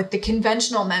the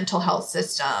conventional mental health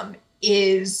system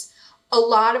is a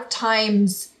lot of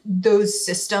times those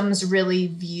systems really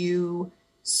view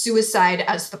suicide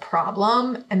as the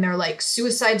problem. And they're like,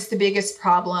 suicide's the biggest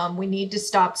problem. We need to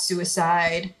stop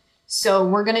suicide. So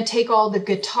we're going to take all the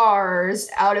guitars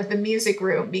out of the music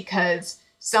room because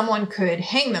someone could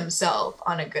hang themselves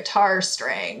on a guitar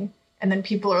string. And then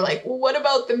people are like, well, what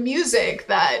about the music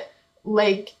that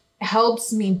like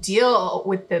helps me deal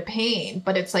with the pain?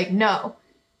 But it's like, no,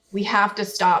 we have to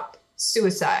stop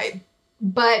suicide.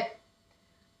 But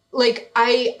like,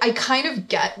 I kind of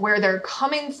get where they're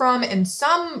coming from in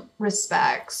some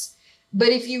respects. But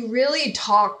if you really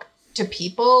talk to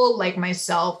people like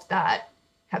myself that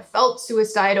have felt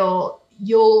suicidal,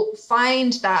 you'll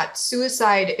find that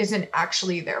suicide isn't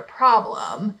actually their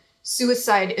problem.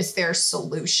 Suicide is their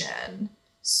solution.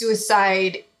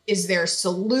 Suicide is their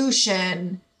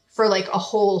solution for like a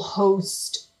whole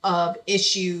host of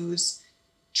issues,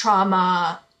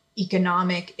 trauma,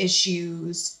 economic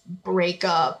issues,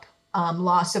 breakup,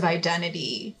 loss of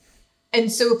identity.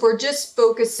 And so if we're just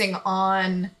focusing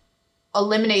on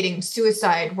eliminating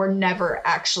suicide, we're never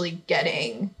actually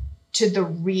getting to the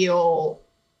real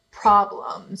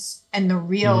problems and the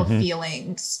real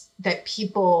feelings that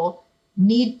people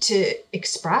need to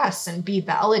express and be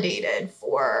validated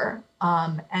for,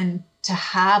 and to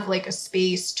have like a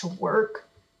space to work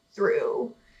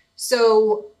through.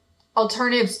 So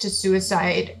Alternatives to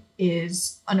Suicide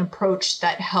is an approach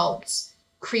that helps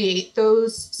create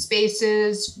those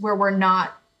spaces where we're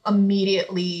not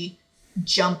immediately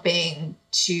jumping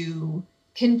to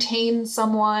contain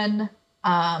someone.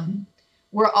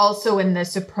 We're also in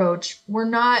this approach, we're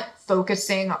not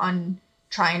focusing on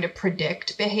trying to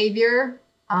predict behavior.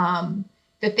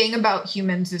 The thing about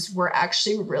humans is we're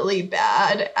actually really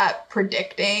bad at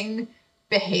predicting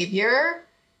behavior.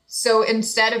 So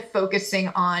instead of focusing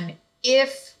on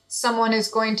if someone is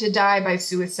going to die by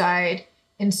suicide,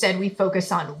 instead we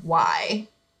focus on why.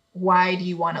 Why do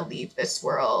you want to leave this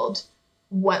world?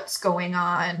 What's going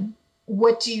on?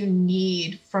 What do you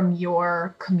need from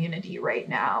your community right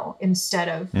now? Instead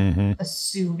of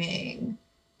assuming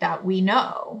that we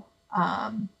know,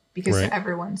 because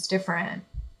everyone's different.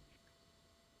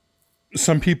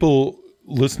 Some people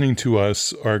listening to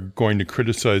us are going to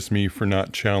criticize me for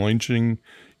not challenging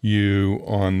you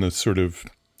on the sort of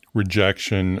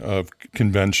rejection of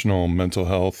conventional mental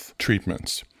health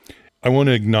treatments. I want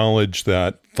to acknowledge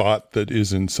that thought that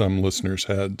is in some listeners'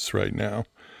 heads right now.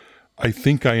 I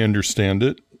think I understand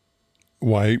it,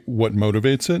 what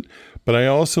motivates it, but I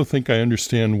also think I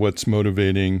understand what's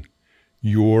motivating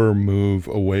your move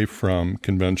away from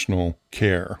conventional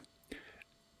care.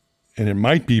 And it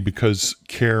might be because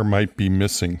care might be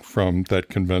missing from that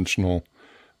conventional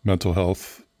mental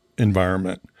health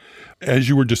environment. As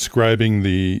you were describing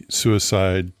the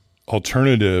suicide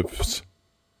alternatives,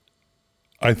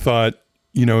 I thought,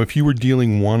 if you were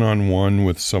dealing one-on-one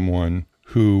with someone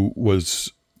who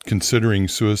was considering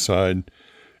suicide,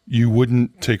 you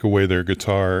wouldn't take away their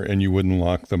guitar and you wouldn't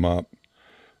lock them up.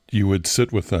 You would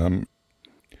sit with them,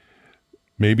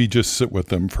 maybe just sit with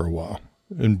them for a while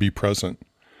and be present.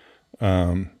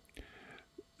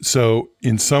 So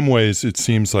in some ways, it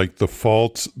seems like the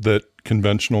fault that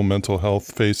conventional mental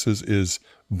health faces is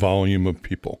volume of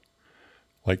people.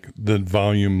 Like the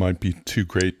volume might be too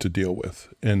great to deal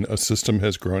with. And a system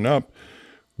has grown up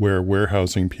where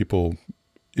warehousing people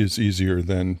is easier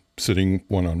than sitting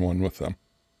one-on-one with them.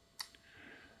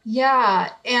 Yeah.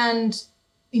 And,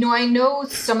 I know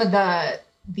some of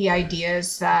the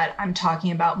ideas that I'm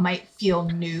talking about might feel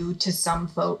new to some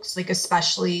folks, like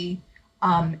especially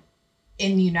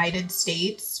in the United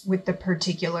States with the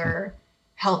particular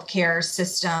healthcare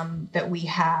system that we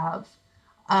have.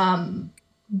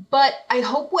 But I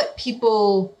hope what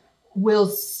people will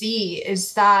see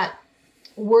is that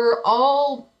we're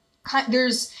all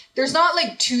there's not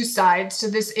like two sides to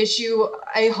this issue.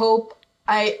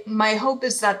 My hope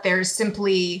is that there's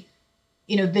simply,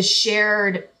 the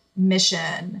shared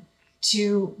mission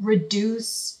to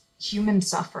reduce human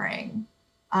suffering.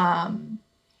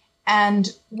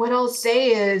 And what I'll say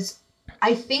is,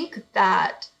 I think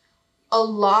that a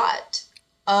lot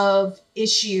of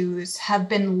issues have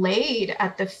been laid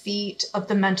at the feet of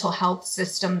the mental health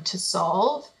system to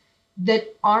solve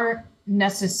that aren't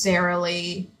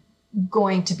necessarily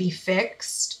going to be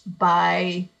fixed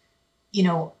by,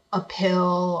 a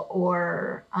pill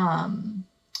or, a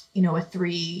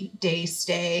 3-day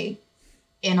stay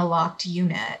in a locked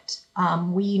unit.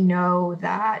 We know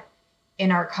that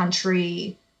in our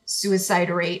country, suicide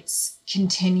rates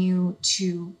continue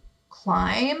to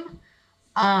climb.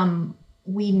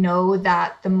 We know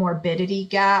that the morbidity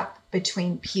gap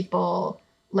between people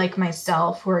like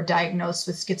myself who are diagnosed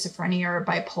with schizophrenia or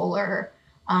bipolar,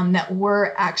 that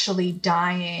we're actually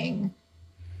dying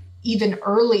even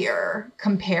earlier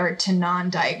compared to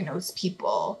non-diagnosed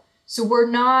people. So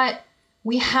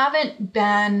we haven't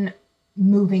been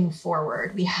moving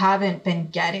forward. We haven't been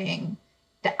getting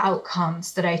the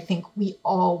outcomes that I think we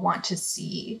all want to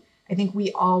see. I think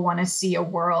we all want to see a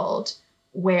world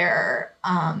where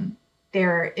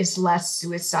there is less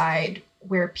suicide,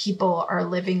 where people are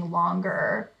living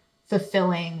longer,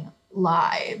 fulfilling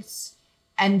lives.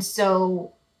 And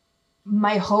so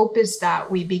my hope is that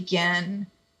we begin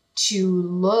to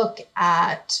look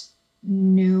at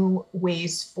new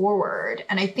ways forward.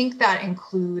 And I think that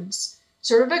includes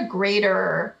sort of a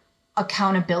greater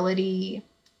accountability.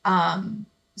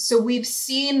 So we've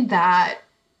seen that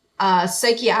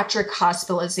psychiatric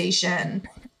hospitalization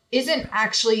isn't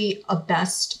actually a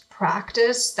best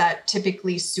practice, that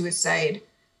typically suicide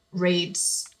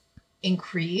rates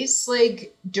increase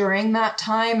like during that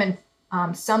time. And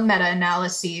some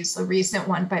meta-analyses, the recent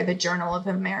one by the Journal of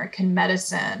American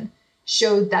Medicine,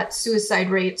 showed that suicide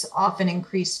rates often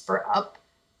increase for up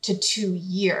to 2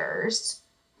 years.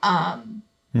 And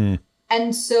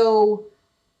so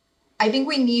I think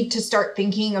we need to start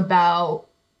thinking about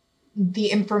the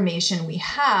information we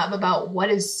have about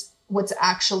what's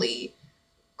actually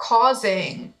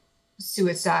causing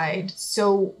suicide.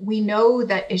 So we know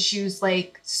that issues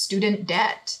like student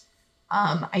debt,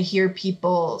 I hear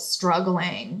people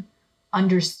struggling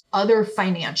under other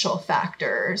financial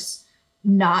factors,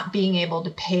 not being able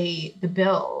to pay the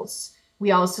bills.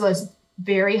 We also have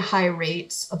very high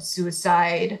rates of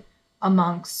suicide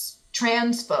amongst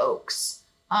trans folks,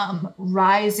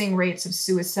 rising rates of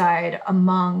suicide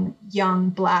among young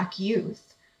Black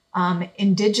youth.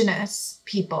 Indigenous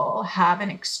people have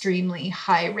an extremely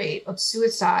high rate of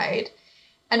suicide.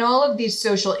 And all of these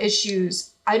social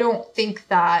issues, I don't think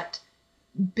that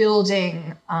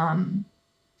building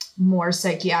more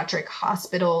psychiatric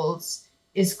hospitals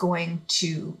is going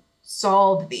to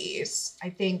solve these. I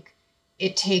think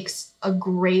it takes a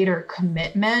greater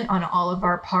commitment on all of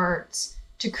our parts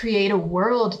to create a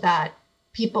world that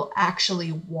people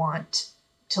actually want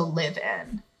to live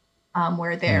in,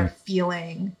 where they're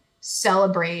feeling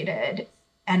celebrated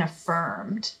and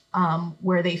affirmed,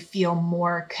 where they feel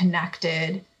more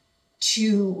connected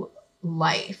to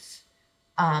life.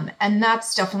 And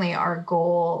that's definitely our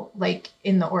goal. Like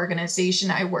in the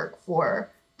organization I work for,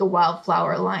 the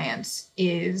Wildflower Alliance,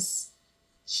 is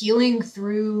healing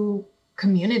through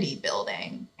community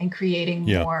building and creating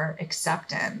more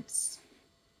acceptance.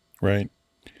 Right.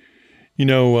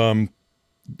 An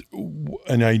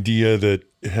idea that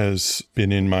has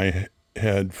been in my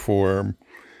head for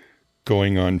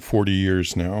going on 40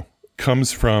 years now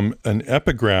comes from an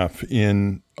epigraph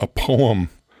in a poem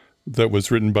that was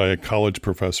written by a college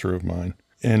professor of mine.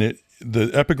 And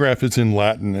the epigraph is in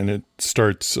Latin, and it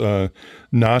starts,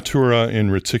 natura in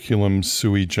reticulum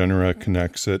sui genera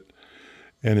connexit.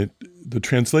 And the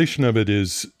translation of it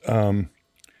is,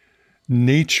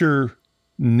 nature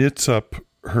knits up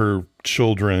her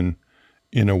children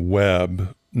in a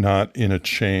web, not in a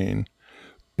chain.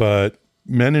 But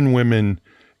men and women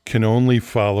can only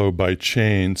follow by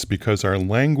chains because our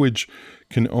language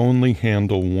can only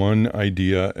handle one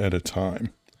idea at a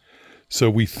time. So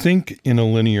we think in a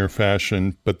linear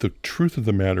fashion, but the truth of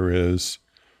the matter is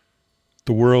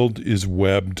the world is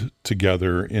webbed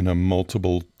together in a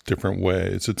multiple different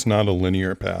ways. It's not a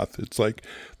linear path. It's like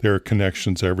there are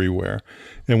connections everywhere.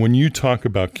 And when you talk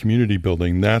about community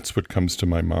building, that's what comes to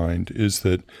my mind, is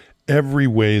that every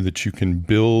way that you can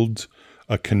build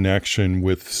a connection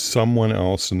with someone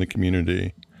else in the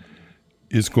community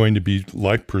is going to be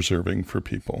life preserving for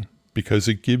people, because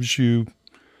it gives you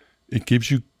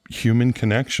human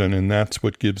connection, and that's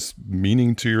what gives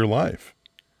meaning to your life.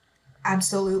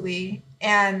 Absolutely.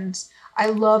 And I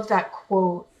love that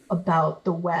quote about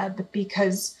the web,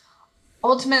 because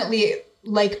ultimately,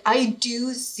 like, I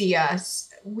do see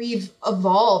we've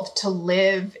evolved to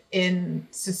live in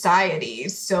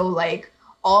societies. So like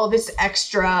all this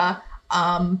extra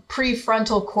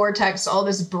prefrontal cortex, all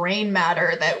this brain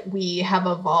matter that we have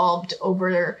evolved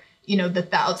over, the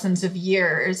thousands of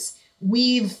years,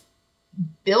 we've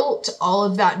built all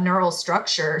of that neural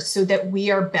structure so that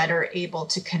we are better able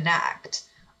to connect.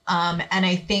 And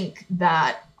I think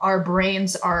that our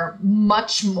brains are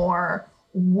much more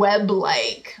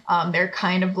web-like. They're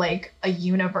kind of like a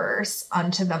universe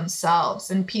unto themselves,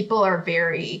 and people are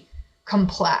very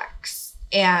complex.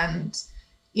 And,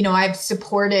 I've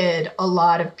supported a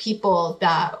lot of people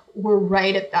that were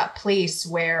right at that place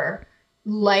where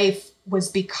life was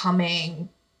becoming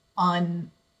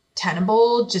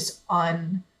untenable, just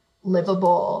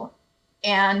unlivable.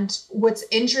 And what's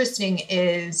interesting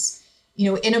is,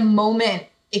 in a moment,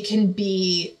 it can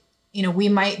be, we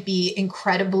might be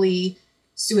incredibly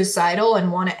suicidal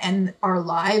and want to end our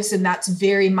lives. And that's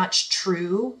very much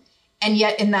true. And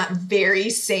yet in that very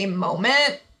same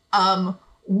moment,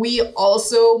 we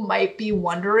also might be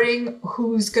wondering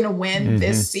who's going to win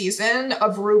this season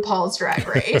of RuPaul's Drag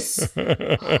Race.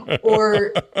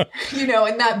 Or,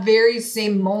 in that very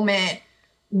same moment,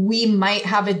 we might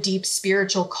have a deep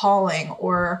spiritual calling,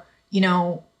 or,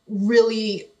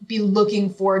 really be looking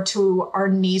forward to our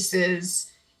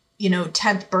niece's,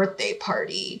 10th birthday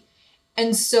party.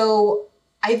 And so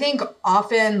I think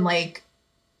often, like,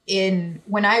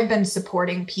 when I've been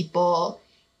supporting people,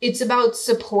 it's about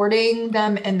supporting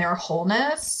them in their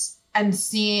wholeness and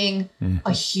seeing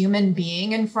a human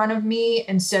being in front of me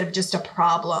instead of just a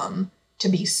problem to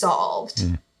be solved.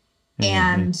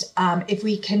 And if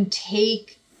we can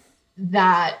take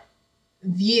that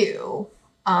view,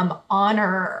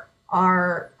 honor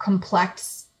our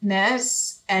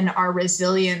complexness and our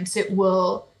resilience, it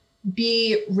will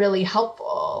be really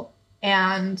helpful.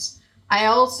 And I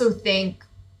also think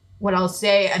what I'll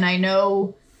say, and I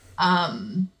know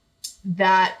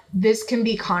that this can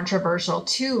be controversial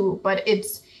too, but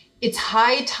it's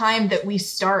high time that we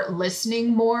start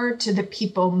listening more to the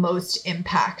people most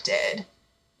impacted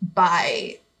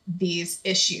by these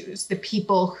issues, the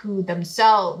people who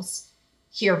themselves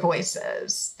hear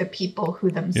voices, the people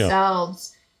who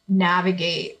themselves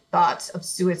navigate thoughts of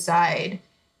suicide,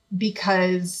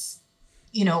 because,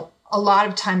 a lot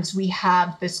of times we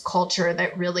have this culture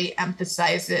that really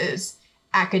emphasizes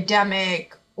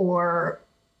academic or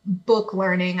book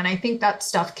learning. And I think that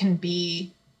stuff can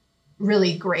be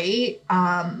really great.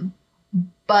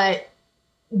 But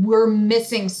we're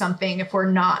missing something if we're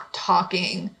not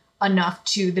talking enough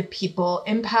to the people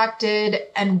impacted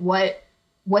and what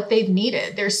they've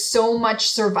needed. There's so much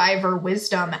survivor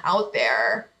wisdom out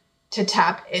there to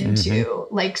tap into.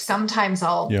 Like, sometimes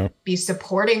I'll be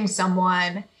supporting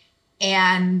someone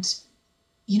and,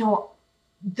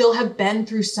 they'll have been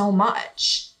through so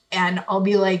much. And I'll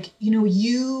be like,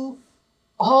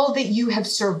 all that you have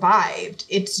survived,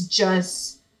 it's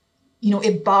just,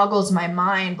 it boggles my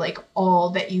mind, like,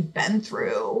 all that you've been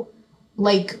through.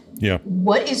 Like,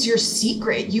 what is your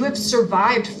secret? You have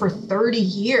survived for 30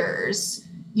 years,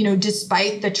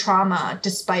 despite the trauma,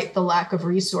 despite the lack of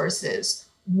resources.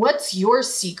 What's your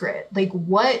secret? Like,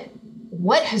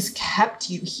 what has kept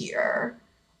you here?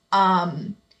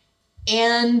 And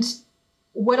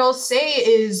what I'll say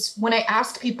is, when I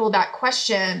ask people that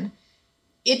question,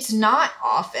 it's not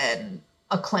often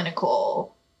a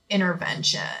clinical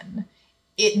intervention.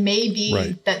 It may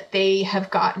be that they have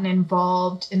gotten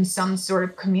involved in some sort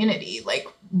of community, like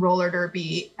roller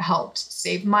derby helped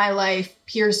save my life,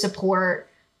 peer support,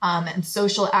 and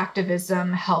social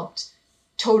activism helped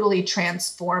totally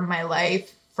transform my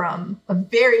life from a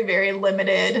very, very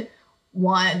limited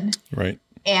one. Right.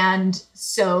 And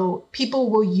so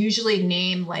people will usually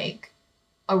name like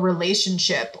a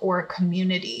relationship or a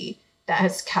community that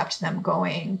has kept them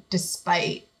going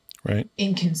despite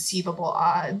inconceivable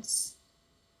odds.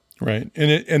 Right.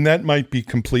 And that might be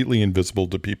completely invisible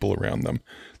to people around them.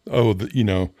 Oh,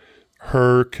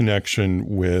 her connection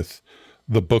with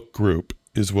the book group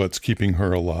is what's keeping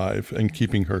her alive and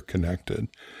keeping her connected.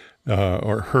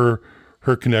 Or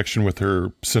her connection with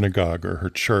her synagogue or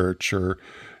her church, or,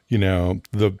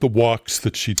 the walks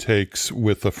that she takes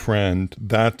with a friend.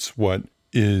 That's what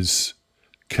is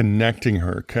connecting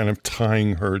her, kind of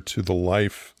tying her to the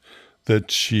life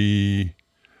that she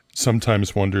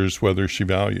sometimes wonders whether she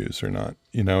values or not.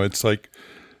 It's like,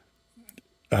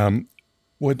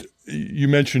 what you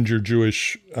mentioned, your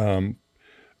Jewish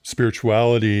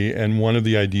spirituality, and one of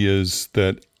the ideas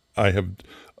that I have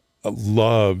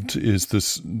loved is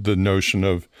the notion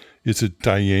of, is it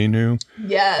Dayenu?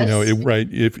 Yes.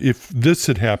 If this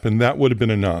had happened, that would have been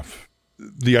enough.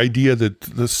 The idea that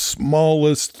the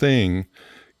smallest thing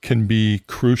can be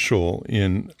crucial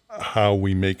in how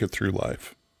we make it through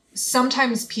life.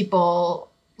 Sometimes people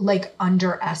like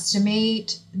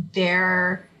underestimate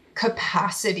their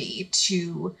capacity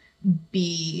to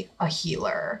be a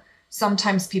healer.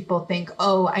 Sometimes people think,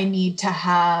 oh, I need to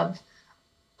have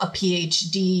a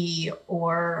PhD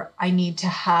or I need to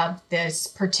have this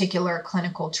particular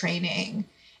clinical training.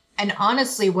 And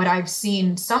honestly, what I've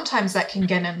seen, sometimes that can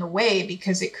get in the way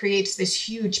because it creates this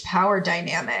huge power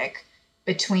dynamic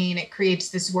it creates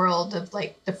this world of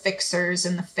like the fixers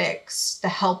and the fixed, the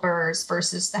helpers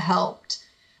versus the helped.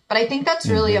 But I think that's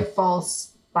really a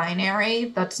false binary.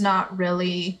 That's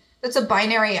a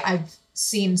binary I've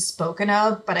seen spoken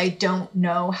of, but I don't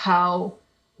know how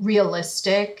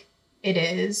realistic it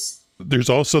is. There's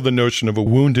also the notion of a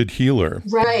wounded healer.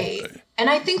 Right. And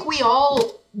I think we're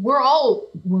all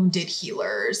wounded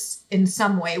healers in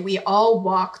some way. We all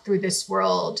walk through this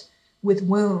world with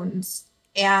wounds.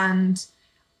 And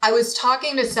I was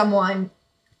talking to someone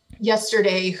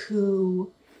yesterday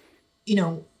who,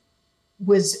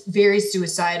 was very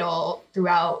suicidal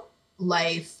throughout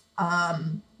life,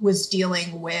 was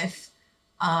dealing with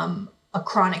a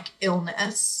chronic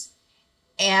illness.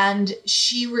 And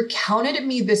she recounted to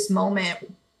me this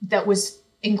moment that was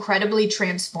incredibly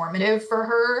transformative for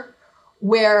her,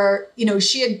 where,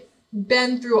 she had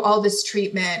been through all this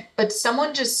treatment, but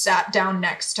someone just sat down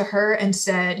next to her and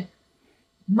said,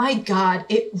 my God,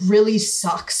 it really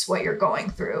sucks what you're going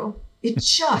through. It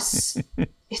sucks.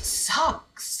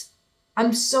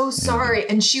 I'm so sorry.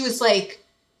 And she was like,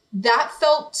 that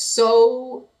felt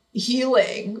so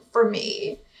healing for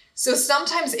me. So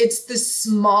sometimes it's the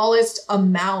smallest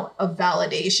amount of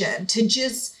validation to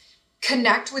just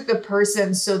connect with the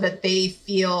person so that they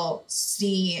feel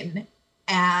seen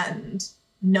and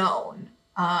known.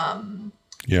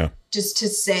 Just to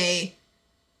say,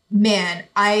 man,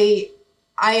 I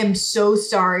am so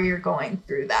sorry you're going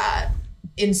through that,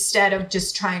 instead of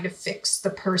just trying to fix the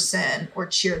person or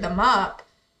cheer them up,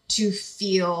 to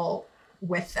feel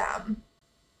with them.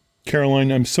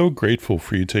 Caroline, I'm so grateful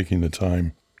for you taking the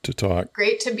time to talk.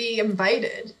 Great to be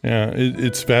invited. Yeah,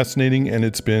 it's fascinating and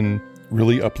it's been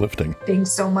really uplifting.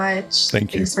 Thanks so much.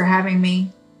 Thank you. Thanks for having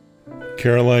me.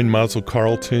 Caroline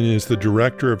Mazel-Carlton is the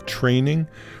Director of Training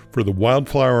for the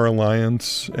Wildflower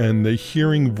Alliance and the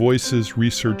Hearing Voices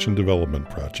Research and Development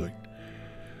Project.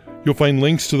 You'll find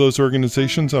links to those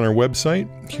organizations on our website,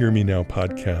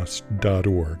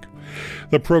 hearmenowpodcast.org.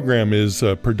 The program is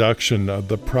a production of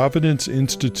the Providence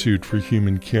Institute for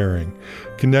Human Caring.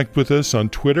 Connect with us on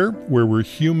Twitter, where we're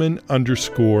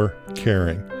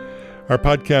human_caring. Our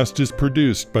podcast is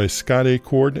produced by Scott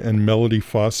Acord and Melody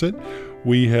Fawcett.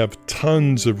 We have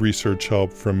tons of research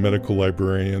help from medical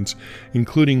librarians,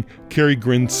 including Carrie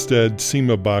Grinstead,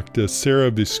 Seema Bhakta,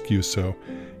 Sarah Viscuso,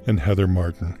 and Heather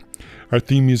Martin. Our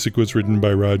theme music was written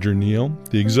by Roger Neal.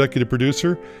 The executive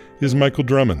producer is Michael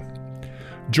Drummond.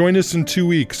 Join us in 2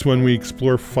 weeks when we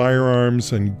explore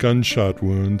firearms and gunshot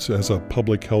wounds as a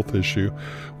public health issue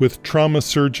with trauma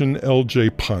surgeon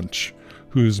L.J. Punch,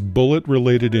 whose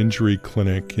bullet-related injury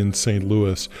clinic in St.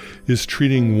 Louis is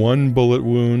treating one bullet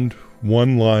wound,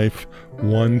 one life,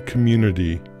 one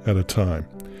community at a time.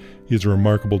 He's a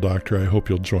remarkable doctor. I hope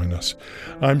you'll join us.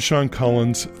 I'm Sean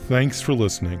Collins. Thanks for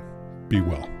listening. Be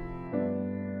well.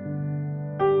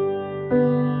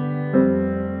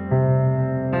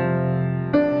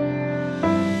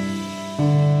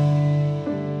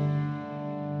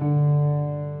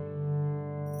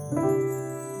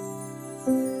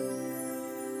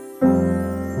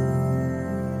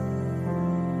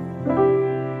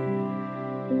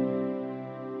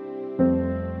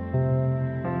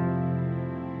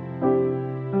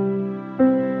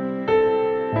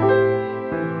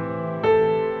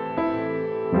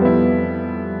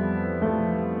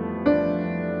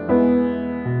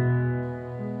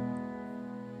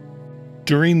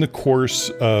 During the course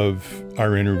of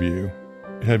our interview,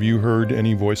 have you heard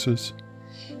any voices?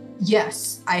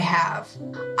 Yes, I have.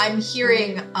 I'm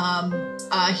hearing,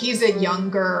 he's a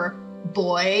younger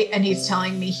boy and he's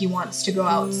telling me he wants to go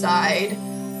outside.